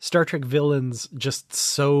 Star Trek villains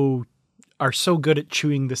just are so good at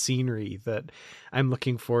chewing the scenery that I'm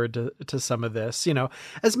looking forward to some of this.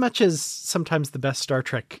 As much as sometimes the best Star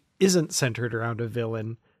Trek isn't centered around a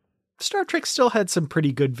villain, Star Trek still had some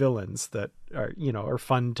pretty good villains that are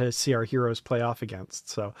fun to see our heroes play off against.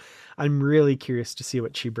 So I'm really curious to see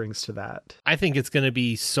what she brings to that. I think it's going to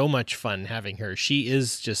be so much fun having her. She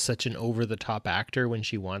is just such an over-the-top actor when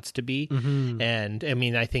she wants to be. Mm-hmm. And I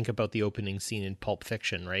mean, I think about the opening scene in Pulp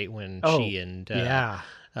Fiction, right? When she and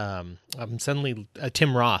suddenly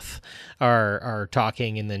Tim Roth are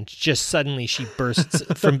talking, and then just suddenly she bursts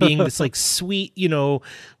from being this like sweet,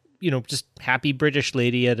 just happy British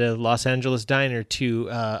lady at a Los Angeles diner to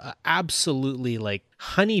absolutely like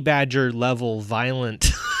honey badger level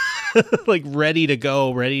violent, like ready to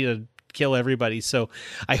kill everybody. So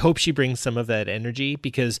I hope she brings some of that energy,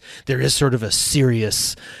 because there is sort of a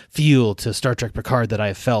serious feel to Star Trek Picard that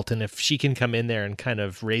I've felt. And if she can come in there and kind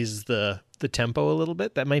of raise the tempo a little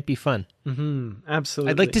bit, that might be fun. Mm-hmm.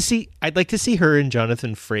 Absolutely. I'd like to see her and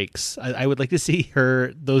Jonathan Frakes. I would like to see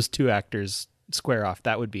those two actors square off.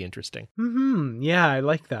 That would be interesting. Mm-hmm. Yeah, I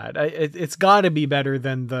like that. It's got to be better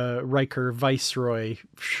than the Riker Viceroy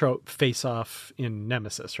face off in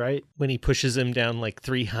Nemesis, right? When he pushes him down like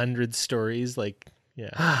 300 stories,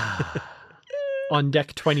 on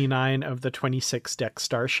deck 29 of the 26 deck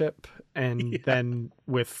starship, and then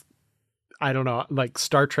with, I don't know, like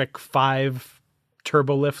Star Trek 5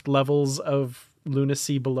 turbolift levels of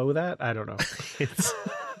lunacy below that. I don't know.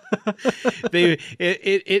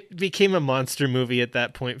 It became a monster movie at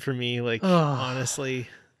that point for me. Honestly,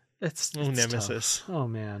 it's Nemesis. Tough. Oh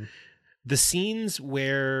man, the scenes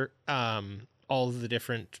where all of the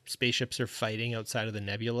different spaceships are fighting outside of the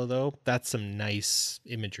nebula, though, that's some nice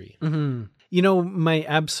imagery. Mm-hmm. My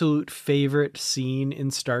absolute favorite scene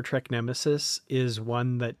in Star Trek Nemesis is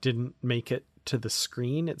one that didn't make it to the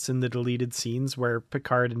screen. It's in the deleted scenes where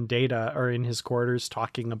Picard and Data are in his quarters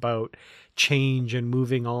talking about change and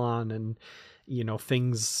moving on, and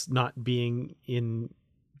things not being in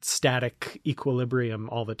static equilibrium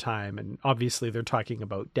all the time. And obviously they're talking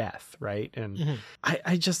about death, right? And mm-hmm.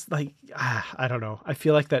 I just I don't know, I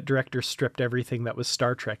feel like that director stripped everything that was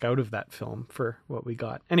Star Trek out of that film for what we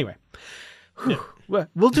got. Anyway,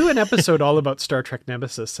 we'll do an episode all about Star Trek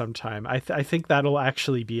Nemesis sometime. I think that'll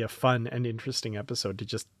actually be a fun and interesting episode to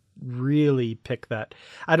just really pick that.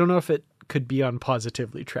 I don't know if it could be on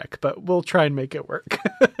Positively Trek, but we'll try and make it work.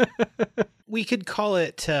 We could call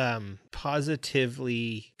it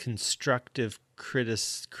Positively Constructive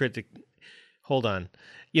Critic. Hold on.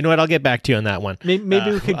 You know what? I'll get back to you on that one.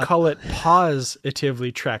 Maybe we could call it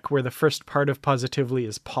Positively Trek, where the first part of Positively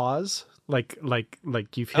is pause. Like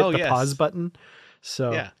you've hit the pause button.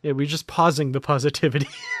 So yeah, we're just pausing the positivity.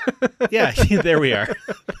 Yeah, there we are.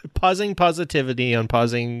 Pausing positivity on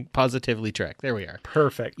pausing Positively Trek. There we are.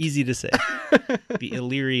 Perfect. Easy to say. The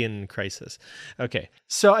Illyrian crisis. Okay.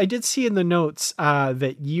 So I did see in the notes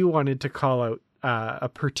that you wanted to call out a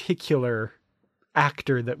particular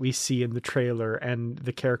actor that we see in the trailer and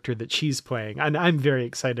the character that she's playing. And I'm very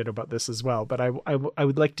excited about this as well, but I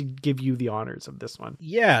would like to give you the honors of this one.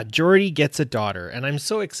 Yeah, Geordi gets a daughter, and I'm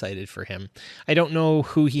so excited for him. I don't know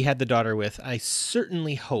who he had the daughter with. I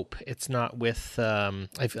certainly hope it's not with I'm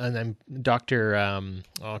Dr.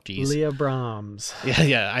 Leah Brahms.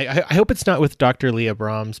 Yeah. I hope it's not with Dr. Leah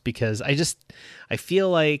Brahms, because I feel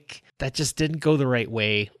like that just didn't go the right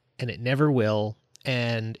way, and it never will.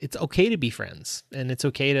 And it's okay to be friends, and it's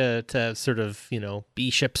okay to sort of,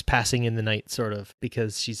 be ships passing in the night, sort of,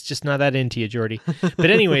 because she's just not that into you, Geordi.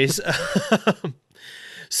 But anyways,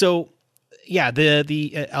 so yeah, the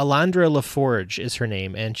Alandra LaForge is her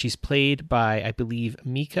name, and she's played by, I believe,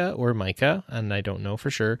 Micah, and I don't know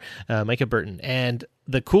for sure, Micah Burton. And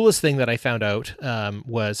the coolest thing that I found out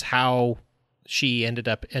was how she ended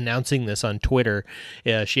up announcing this on Twitter.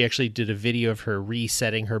 She actually did a video of her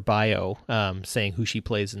resetting her bio, saying who she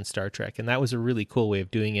plays in Star Trek. And that was a really cool way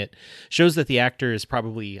of doing it. Shows that the actor is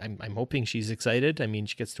probably, I'm hoping she's excited. I mean,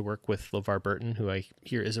 she gets to work with LeVar Burton, who I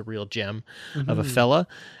hear is a real gem of a fella.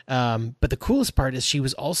 But the coolest part is she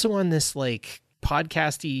was also on this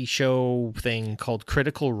podcasty show thing called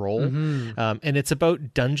Critical Role. And it's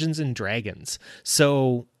about Dungeons and Dragons.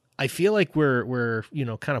 So I feel like we're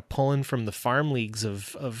kind of pulling from the farm leagues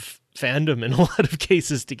of fandom in a lot of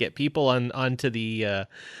cases to get people onto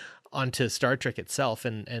Star Trek itself,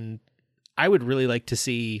 and I would really like to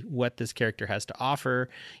see what this character has to offer.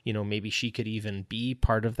 Maybe she could even be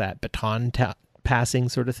part of that baton passing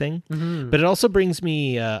sort of thing. But it also brings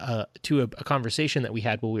me to a conversation that we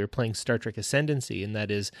had while we were playing Star Trek Ascendancy, and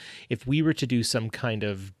that is, if we were to do some kind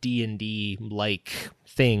of D&D like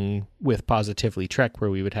thing with Positively Trek, where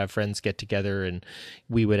we would have friends get together and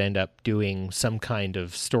we would end up doing some kind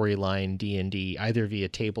of storyline D&D, either via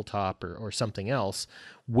tabletop or something else,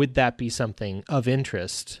 would that be something of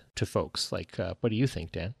interest to folks? What do you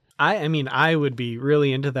think, Dan? I mean, I would be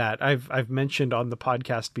really into that. I've mentioned on the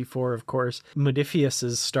podcast before, of course,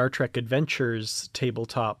 Modiphius's Star Trek Adventures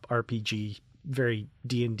tabletop RPG, very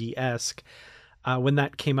D&D-esque. When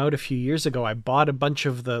that came out a few years ago, I bought a bunch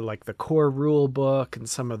of the core rule book and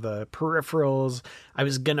some of the peripherals. I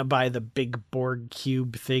was going to buy the big Borg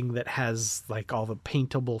cube thing that has all the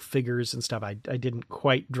paintable figures and stuff. I didn't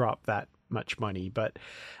quite drop that much money, but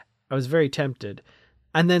I was very tempted.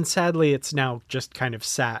 And then sadly, it's now just kind of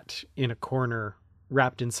sat in a corner,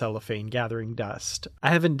 wrapped in cellophane, gathering dust. I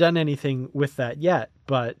haven't done anything with that yet,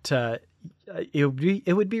 but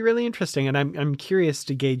it would be really interesting, and I'm curious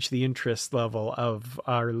to gauge the interest level of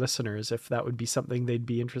our listeners, if that would be something they'd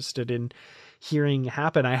be interested in hearing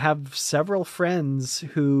happen. I have several friends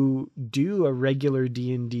who do a regular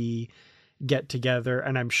D&D get together,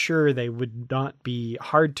 and I'm sure they would not be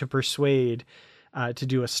hard to persuade to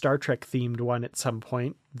do a Star Trek themed one at some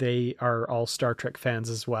point. They are all Star Trek fans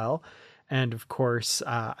as well. And of course,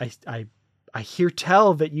 I hear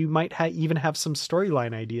tell that you might even have some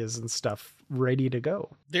storyline ideas and stuff ready to go.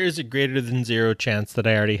 There's a greater than zero chance that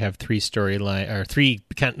I already have three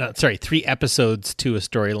episodes to a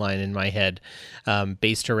storyline in my head,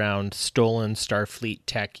 based around stolen Starfleet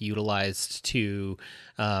tech utilized to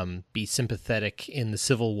be sympathetic in the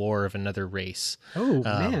civil war of another race. Oh,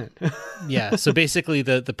 man. Yeah. So basically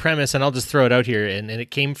the premise, and I'll just throw it out here, and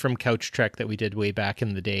it came from Couch Trek that we did way back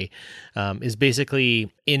in the day, is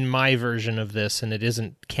basically in my version of this, and it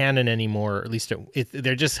isn't canon anymore, or at least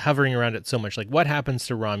they're just hovering around it so much. What happens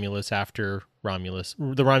to Romulus after the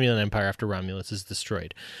Romulan Empire after Romulus is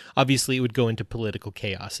destroyed? Obviously, it would go into political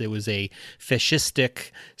chaos. It was a fascistic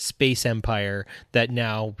space empire that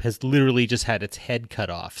now has literally just had its head cut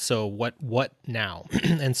off. So what now?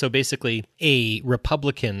 And so basically, a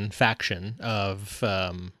Republican faction of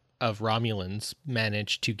Romulans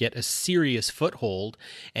managed to get a serious foothold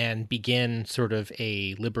and begin sort of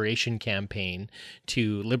a liberation campaign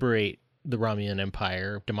to liberate the Romulan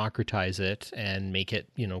Empire, democratize it, and make it,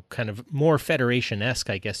 kind of more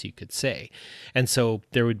Federation-esque, I guess you could say. And so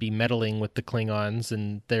there would be meddling with the Klingons,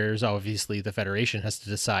 and there's obviously the Federation has to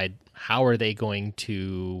decide how are they going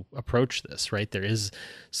to approach this, right? There is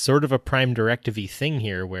sort of a Prime Directive-y thing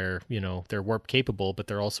here where, they're warp capable, but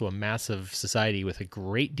they're also a massive society with a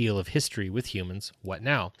great deal of history with humans. What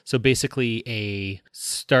now? So basically a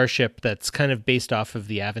starship that's kind of based off of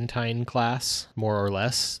the Aventine class, more or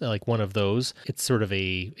less, like one of those. It's sort of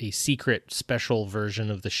a secret special version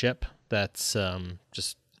of the ship that's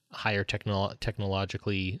just higher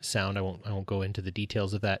technologically sound. I won't go into the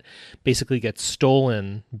details of that. Basically gets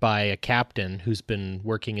stolen by a captain who's been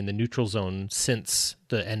working in the neutral zone since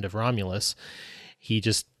the end of Romulus. He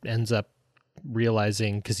just ends up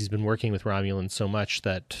realizing, because he's been working with Romulans so much,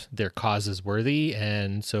 that their cause is worthy,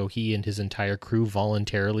 and so he and his entire crew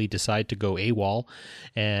voluntarily decide to go AWOL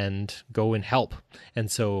and go and help.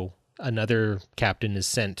 And so another captain is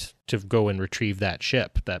sent to go and retrieve that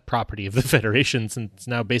ship, that property of the Federation, and it's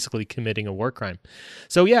now basically committing a war crime.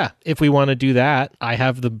 So yeah, if we want to do that, I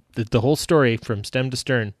have the whole story from stem to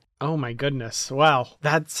stern. Oh my goodness. Wow.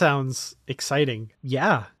 That sounds exciting.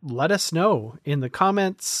 Yeah. Let us know in the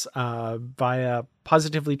comments via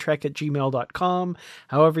positivelytrek@gmail.com.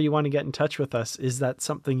 However you want to get in touch with us. Is that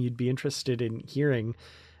something you'd be interested in hearing?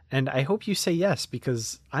 And I hope you say yes,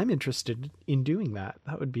 because I'm interested in doing that.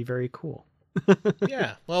 That would be very cool.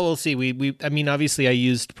 Yeah. Well, we'll see. I mean, obviously I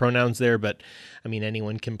used pronouns there, but I mean,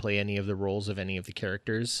 anyone can play any of the roles of any of the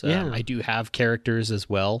characters. Yeah. I do have characters as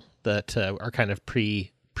well that are kind of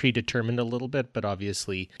predetermined a little bit, but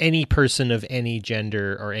obviously any person of any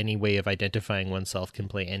gender or any way of identifying oneself can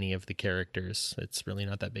play any of the characters. It's really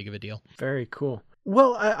not that big of a deal. Very cool.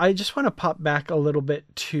 Well, I just want to pop back a little bit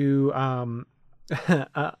to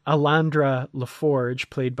Alandra LaForge,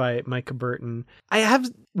 played by Micah Burton. I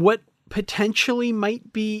have what potentially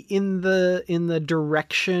might be in the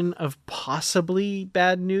direction of possibly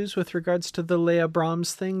bad news with regards to the Leia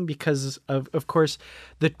Brahms thing, because of course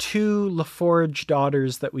the two LaForge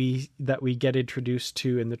daughters that we get introduced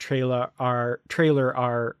to in the trailer are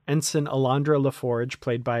Ensign Alandra LaForge,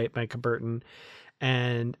 played by Micah Burton,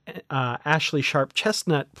 and Ashley Sharp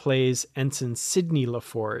Chestnut plays Ensign Sydney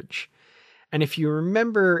LaForge. And if you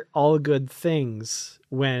remember All Good Things,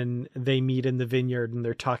 when they meet in the vineyard and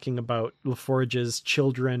they're talking about LaForge's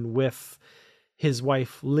children with his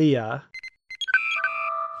wife, Leia.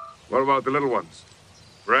 What about the little ones?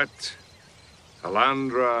 Brett,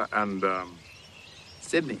 Alandra, and,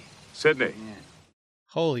 Sydney. Sydney. Yeah.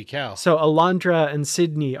 Holy cow. So Alandra and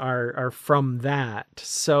Sydney are from that.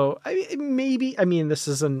 So maybe, this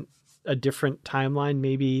isn't a different timeline.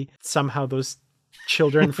 Maybe somehow those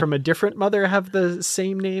children from a different mother have the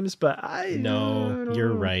same names, but No,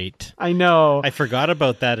 you're right. I know. I forgot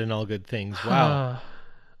about that in All Good Things. Wow.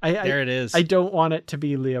 There it is. I don't want it to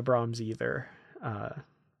be Leia Brahms either,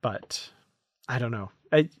 but I don't know.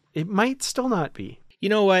 It might still not be. You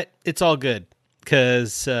know what? It's all good,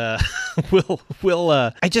 because we'll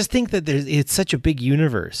I just think that it's such a big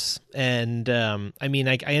universe, and I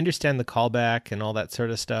understand the callback and all that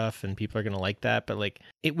sort of stuff, and people are going to like that, but like,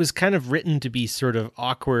 it was kind of written to be sort of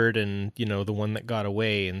awkward and, the one that got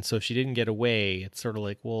away, and so if she didn't get away, it's sort of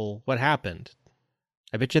like, well, what happened?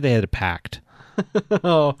 I bet you they had a pact.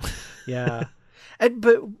 Oh, yeah.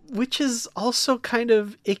 But which is also kind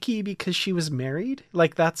of icky, because she was married.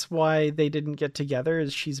 Like, that's why they didn't get together,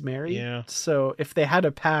 is she's married. Yeah. So if they had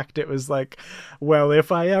a pact, it was like, well,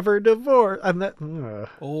 if I ever divorce, and that.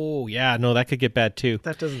 Oh yeah, no, that could get bad too.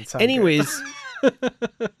 That doesn't sound. Anyways,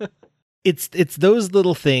 it's those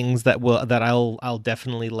little things that I'll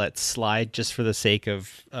definitely let slide, just for the sake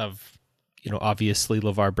of obviously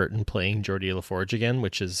LeVar Burton playing Geordi LaForge again,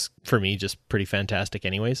 which is for me just pretty fantastic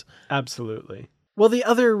anyways. Absolutely. Well, the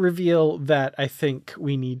other reveal that I think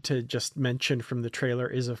we need to just mention from the trailer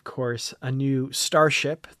is, of course, a new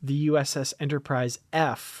starship, the USS Enterprise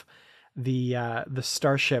F, the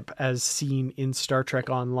starship as seen in Star Trek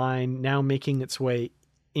Online, now making its way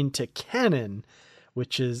into canon,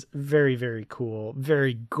 which is very, very cool,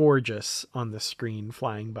 very gorgeous on the screen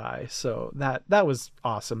flying by. So that was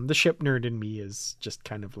awesome. The ship nerd in me is just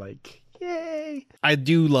kind of like, yay. I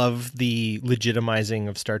do love the legitimizing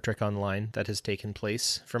of Star Trek Online that has taken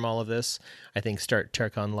place from all of this. I think Star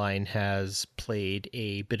Trek Online has played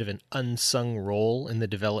a bit of an unsung role in the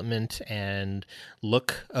development and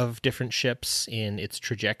look of different ships, in its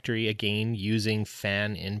trajectory, again, using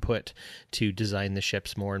fan input to design the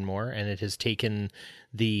ships more and more. And it has taken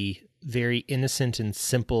the very innocent and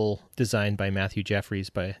simple design by Matthew Jeffries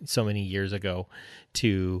by so many years ago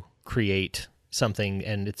to create something,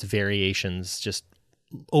 and its variations just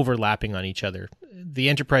overlapping on each other. The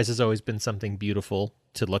Enterprise has always been something beautiful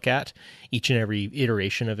to look at. Each and every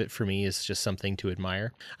iteration of it for me is just something to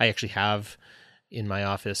admire. I actually have in my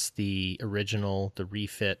office the original, the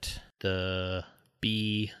refit, the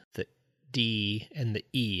B, the D, and the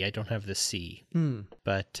E. I don't have the C.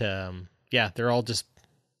 But yeah, they're all just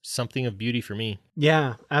something of beauty for me.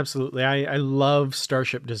 Yeah, absolutely. I love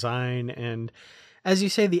starship design, and as you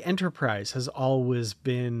say, the Enterprise has always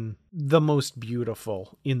been the most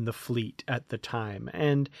beautiful in the fleet at the time.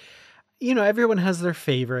 And, everyone has their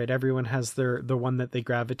favorite. Everyone has the one that they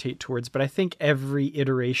gravitate towards. But I think every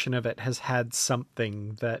iteration of it has had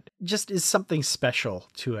something that just is something special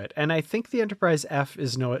to it. And I think the Enterprise F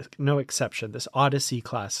is no exception. This Odyssey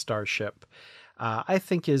class starship I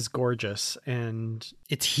think is gorgeous, and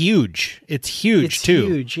it's huge. It's huge too.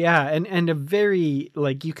 Huge, yeah, and a very,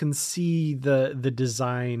 like, you can see the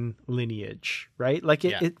design lineage, right? Like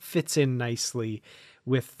it fits in nicely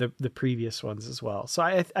with the previous ones as well. So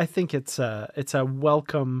I think it's a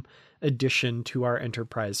welcome addition to our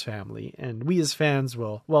Enterprise family, and we as fans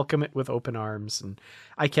will welcome it with open arms, and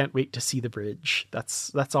I can't wait to see the bridge.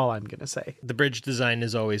 That's all I'm gonna say. The bridge design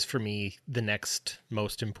is always, for me, the next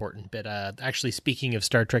most important bit. Actually, speaking of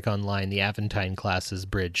Star Trek Online, the Aventine class's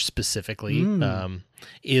bridge specifically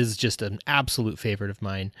is just an absolute favorite of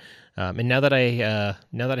mine. And now that I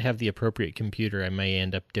have the appropriate computer, I may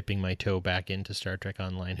end up dipping my toe back into Star Trek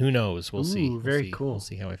Online. Who knows? We'll see. Very cool. We'll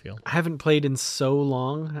see how I feel. I haven't played in so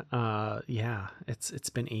long. It's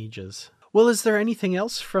been ages. Well, is there anything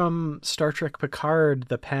else from Star Trek Picard,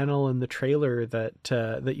 the panel and the trailer,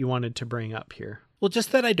 that you wanted to bring up here? Well,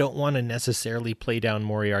 just that I don't want to necessarily play down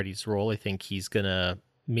Moriarty's role. I think he's gonna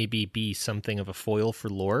maybe be something of a foil for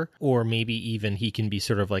Lore, or maybe even he can be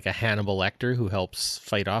sort of like a Hannibal Lecter who helps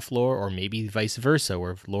fight off Lore, or maybe vice versa,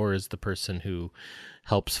 where Lore is the person who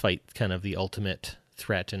helps fight kind of the ultimate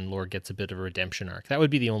threat and Lore gets a bit of a redemption arc. That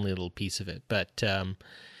would be the only little piece of it. But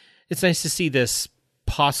it's nice to see this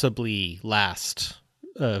possibly last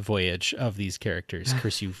voyage of these characters.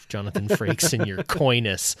 Curse you, Jonathan Frakes, and your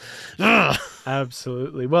coyness.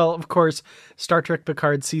 Absolutely. Well, of course, Star Trek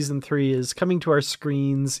Picard Season 3 is coming to our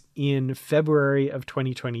screens in February of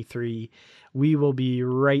 2023. We will be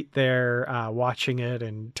right there watching it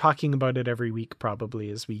and talking about it every week, probably,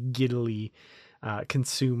 as we giddily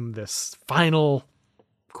consume this final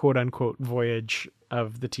quote-unquote voyage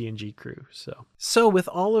of the TNG crew. So with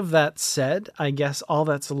all of that said, I guess all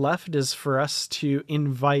that's left is for us to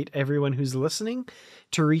invite everyone who's listening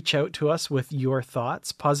to reach out to us with your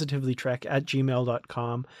thoughts.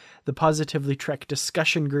 positivelytrek@gmail.com, the Positively Trek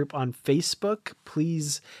discussion group on Facebook.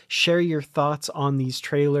 Please share your thoughts on these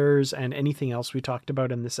trailers and anything else we talked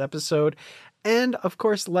about in this episode. And of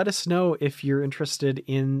course, let us know if you're interested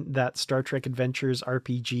in that Star Trek Adventures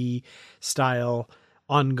RPG style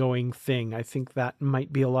ongoing thing. I think that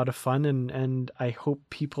might be a lot of fun, and I hope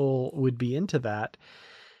people would be into that.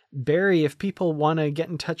 Barry, if people want to get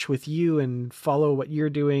in touch with you and follow what you're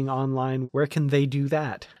doing online, where can they do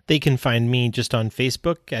that? They can find me just on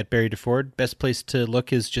Facebook at Barry DeFord. Best place to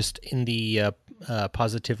look is just in the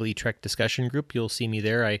Positively Trek discussion group. You'll see me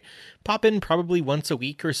there. I pop in probably once a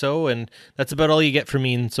week or so, and that's about all you get from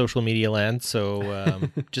me in social media land. So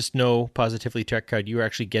just know, Positively Trek Card, you're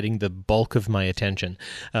actually getting the bulk of my attention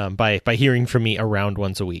by hearing from me around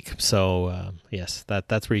once a week. So yes,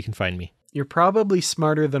 that's where you can find me. You're probably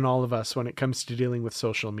smarter than all of us when it comes to dealing with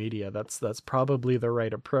social media. That's probably the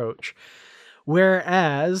right approach.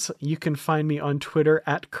 Whereas you can find me on Twitter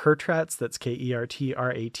at Kertrats, that's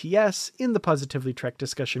Kertrats, in the Positively Trek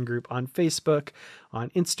discussion group on Facebook,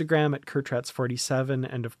 on Instagram at Kertrats47,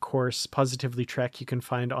 and of course, Positively Trek you can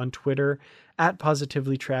find on Twitter at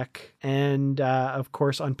Positively Trek, and of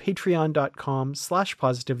course on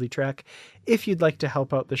patreon.com/PositivelyTrek. If you'd like to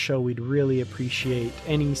help out the show, we'd really appreciate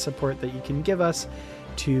any support that you can give us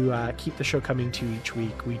to keep the show coming to you each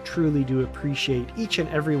week. We truly do appreciate each and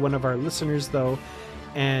every one of our listeners, though,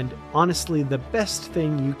 and honestly, the best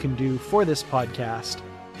thing you can do for this podcast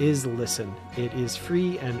is listen. It is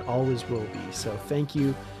free and always will be. So thank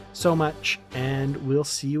you so much, and we'll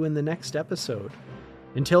see you in the next episode.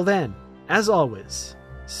 Until then, as always,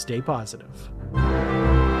 stay positive.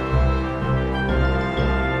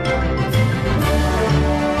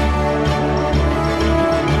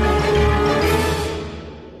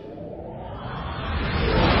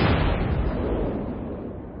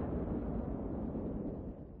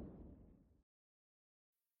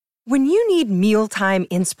 When you need mealtime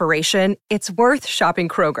inspiration, it's worth shopping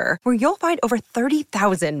Kroger, where you'll find over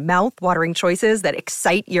 30,000 mouth-watering choices that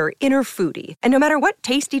excite your inner foodie. And no matter what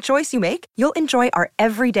tasty choice you make, you'll enjoy our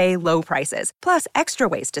everyday low prices, plus extra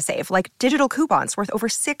ways to save, like digital coupons worth over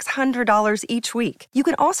 $600 each week. You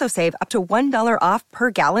can also save up to $1 off per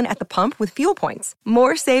gallon at the pump with fuel points.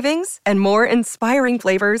 More savings and more inspiring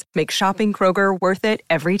flavors make shopping Kroger worth it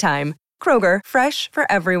every time. Kroger, fresh for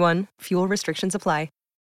everyone. Fuel restrictions apply.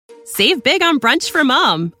 Save big on brunch for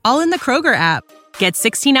mom, all in the Kroger app. Get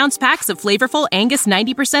 16-ounce packs of flavorful Angus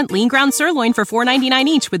 90% lean ground sirloin for $4.99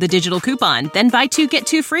 each with a digital coupon. Then buy 2, get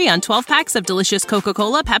 2 free on 12 packs of delicious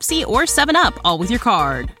Coca-Cola, Pepsi, or 7-Up, all with your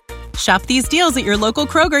card. Shop these deals at your local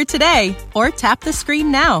Kroger today, or tap the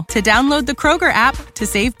screen now to download the Kroger app to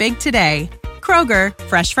save big today. Kroger,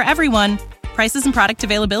 fresh for everyone. Prices and product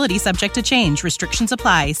availability subject to change. Restrictions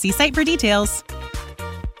apply. See site for details.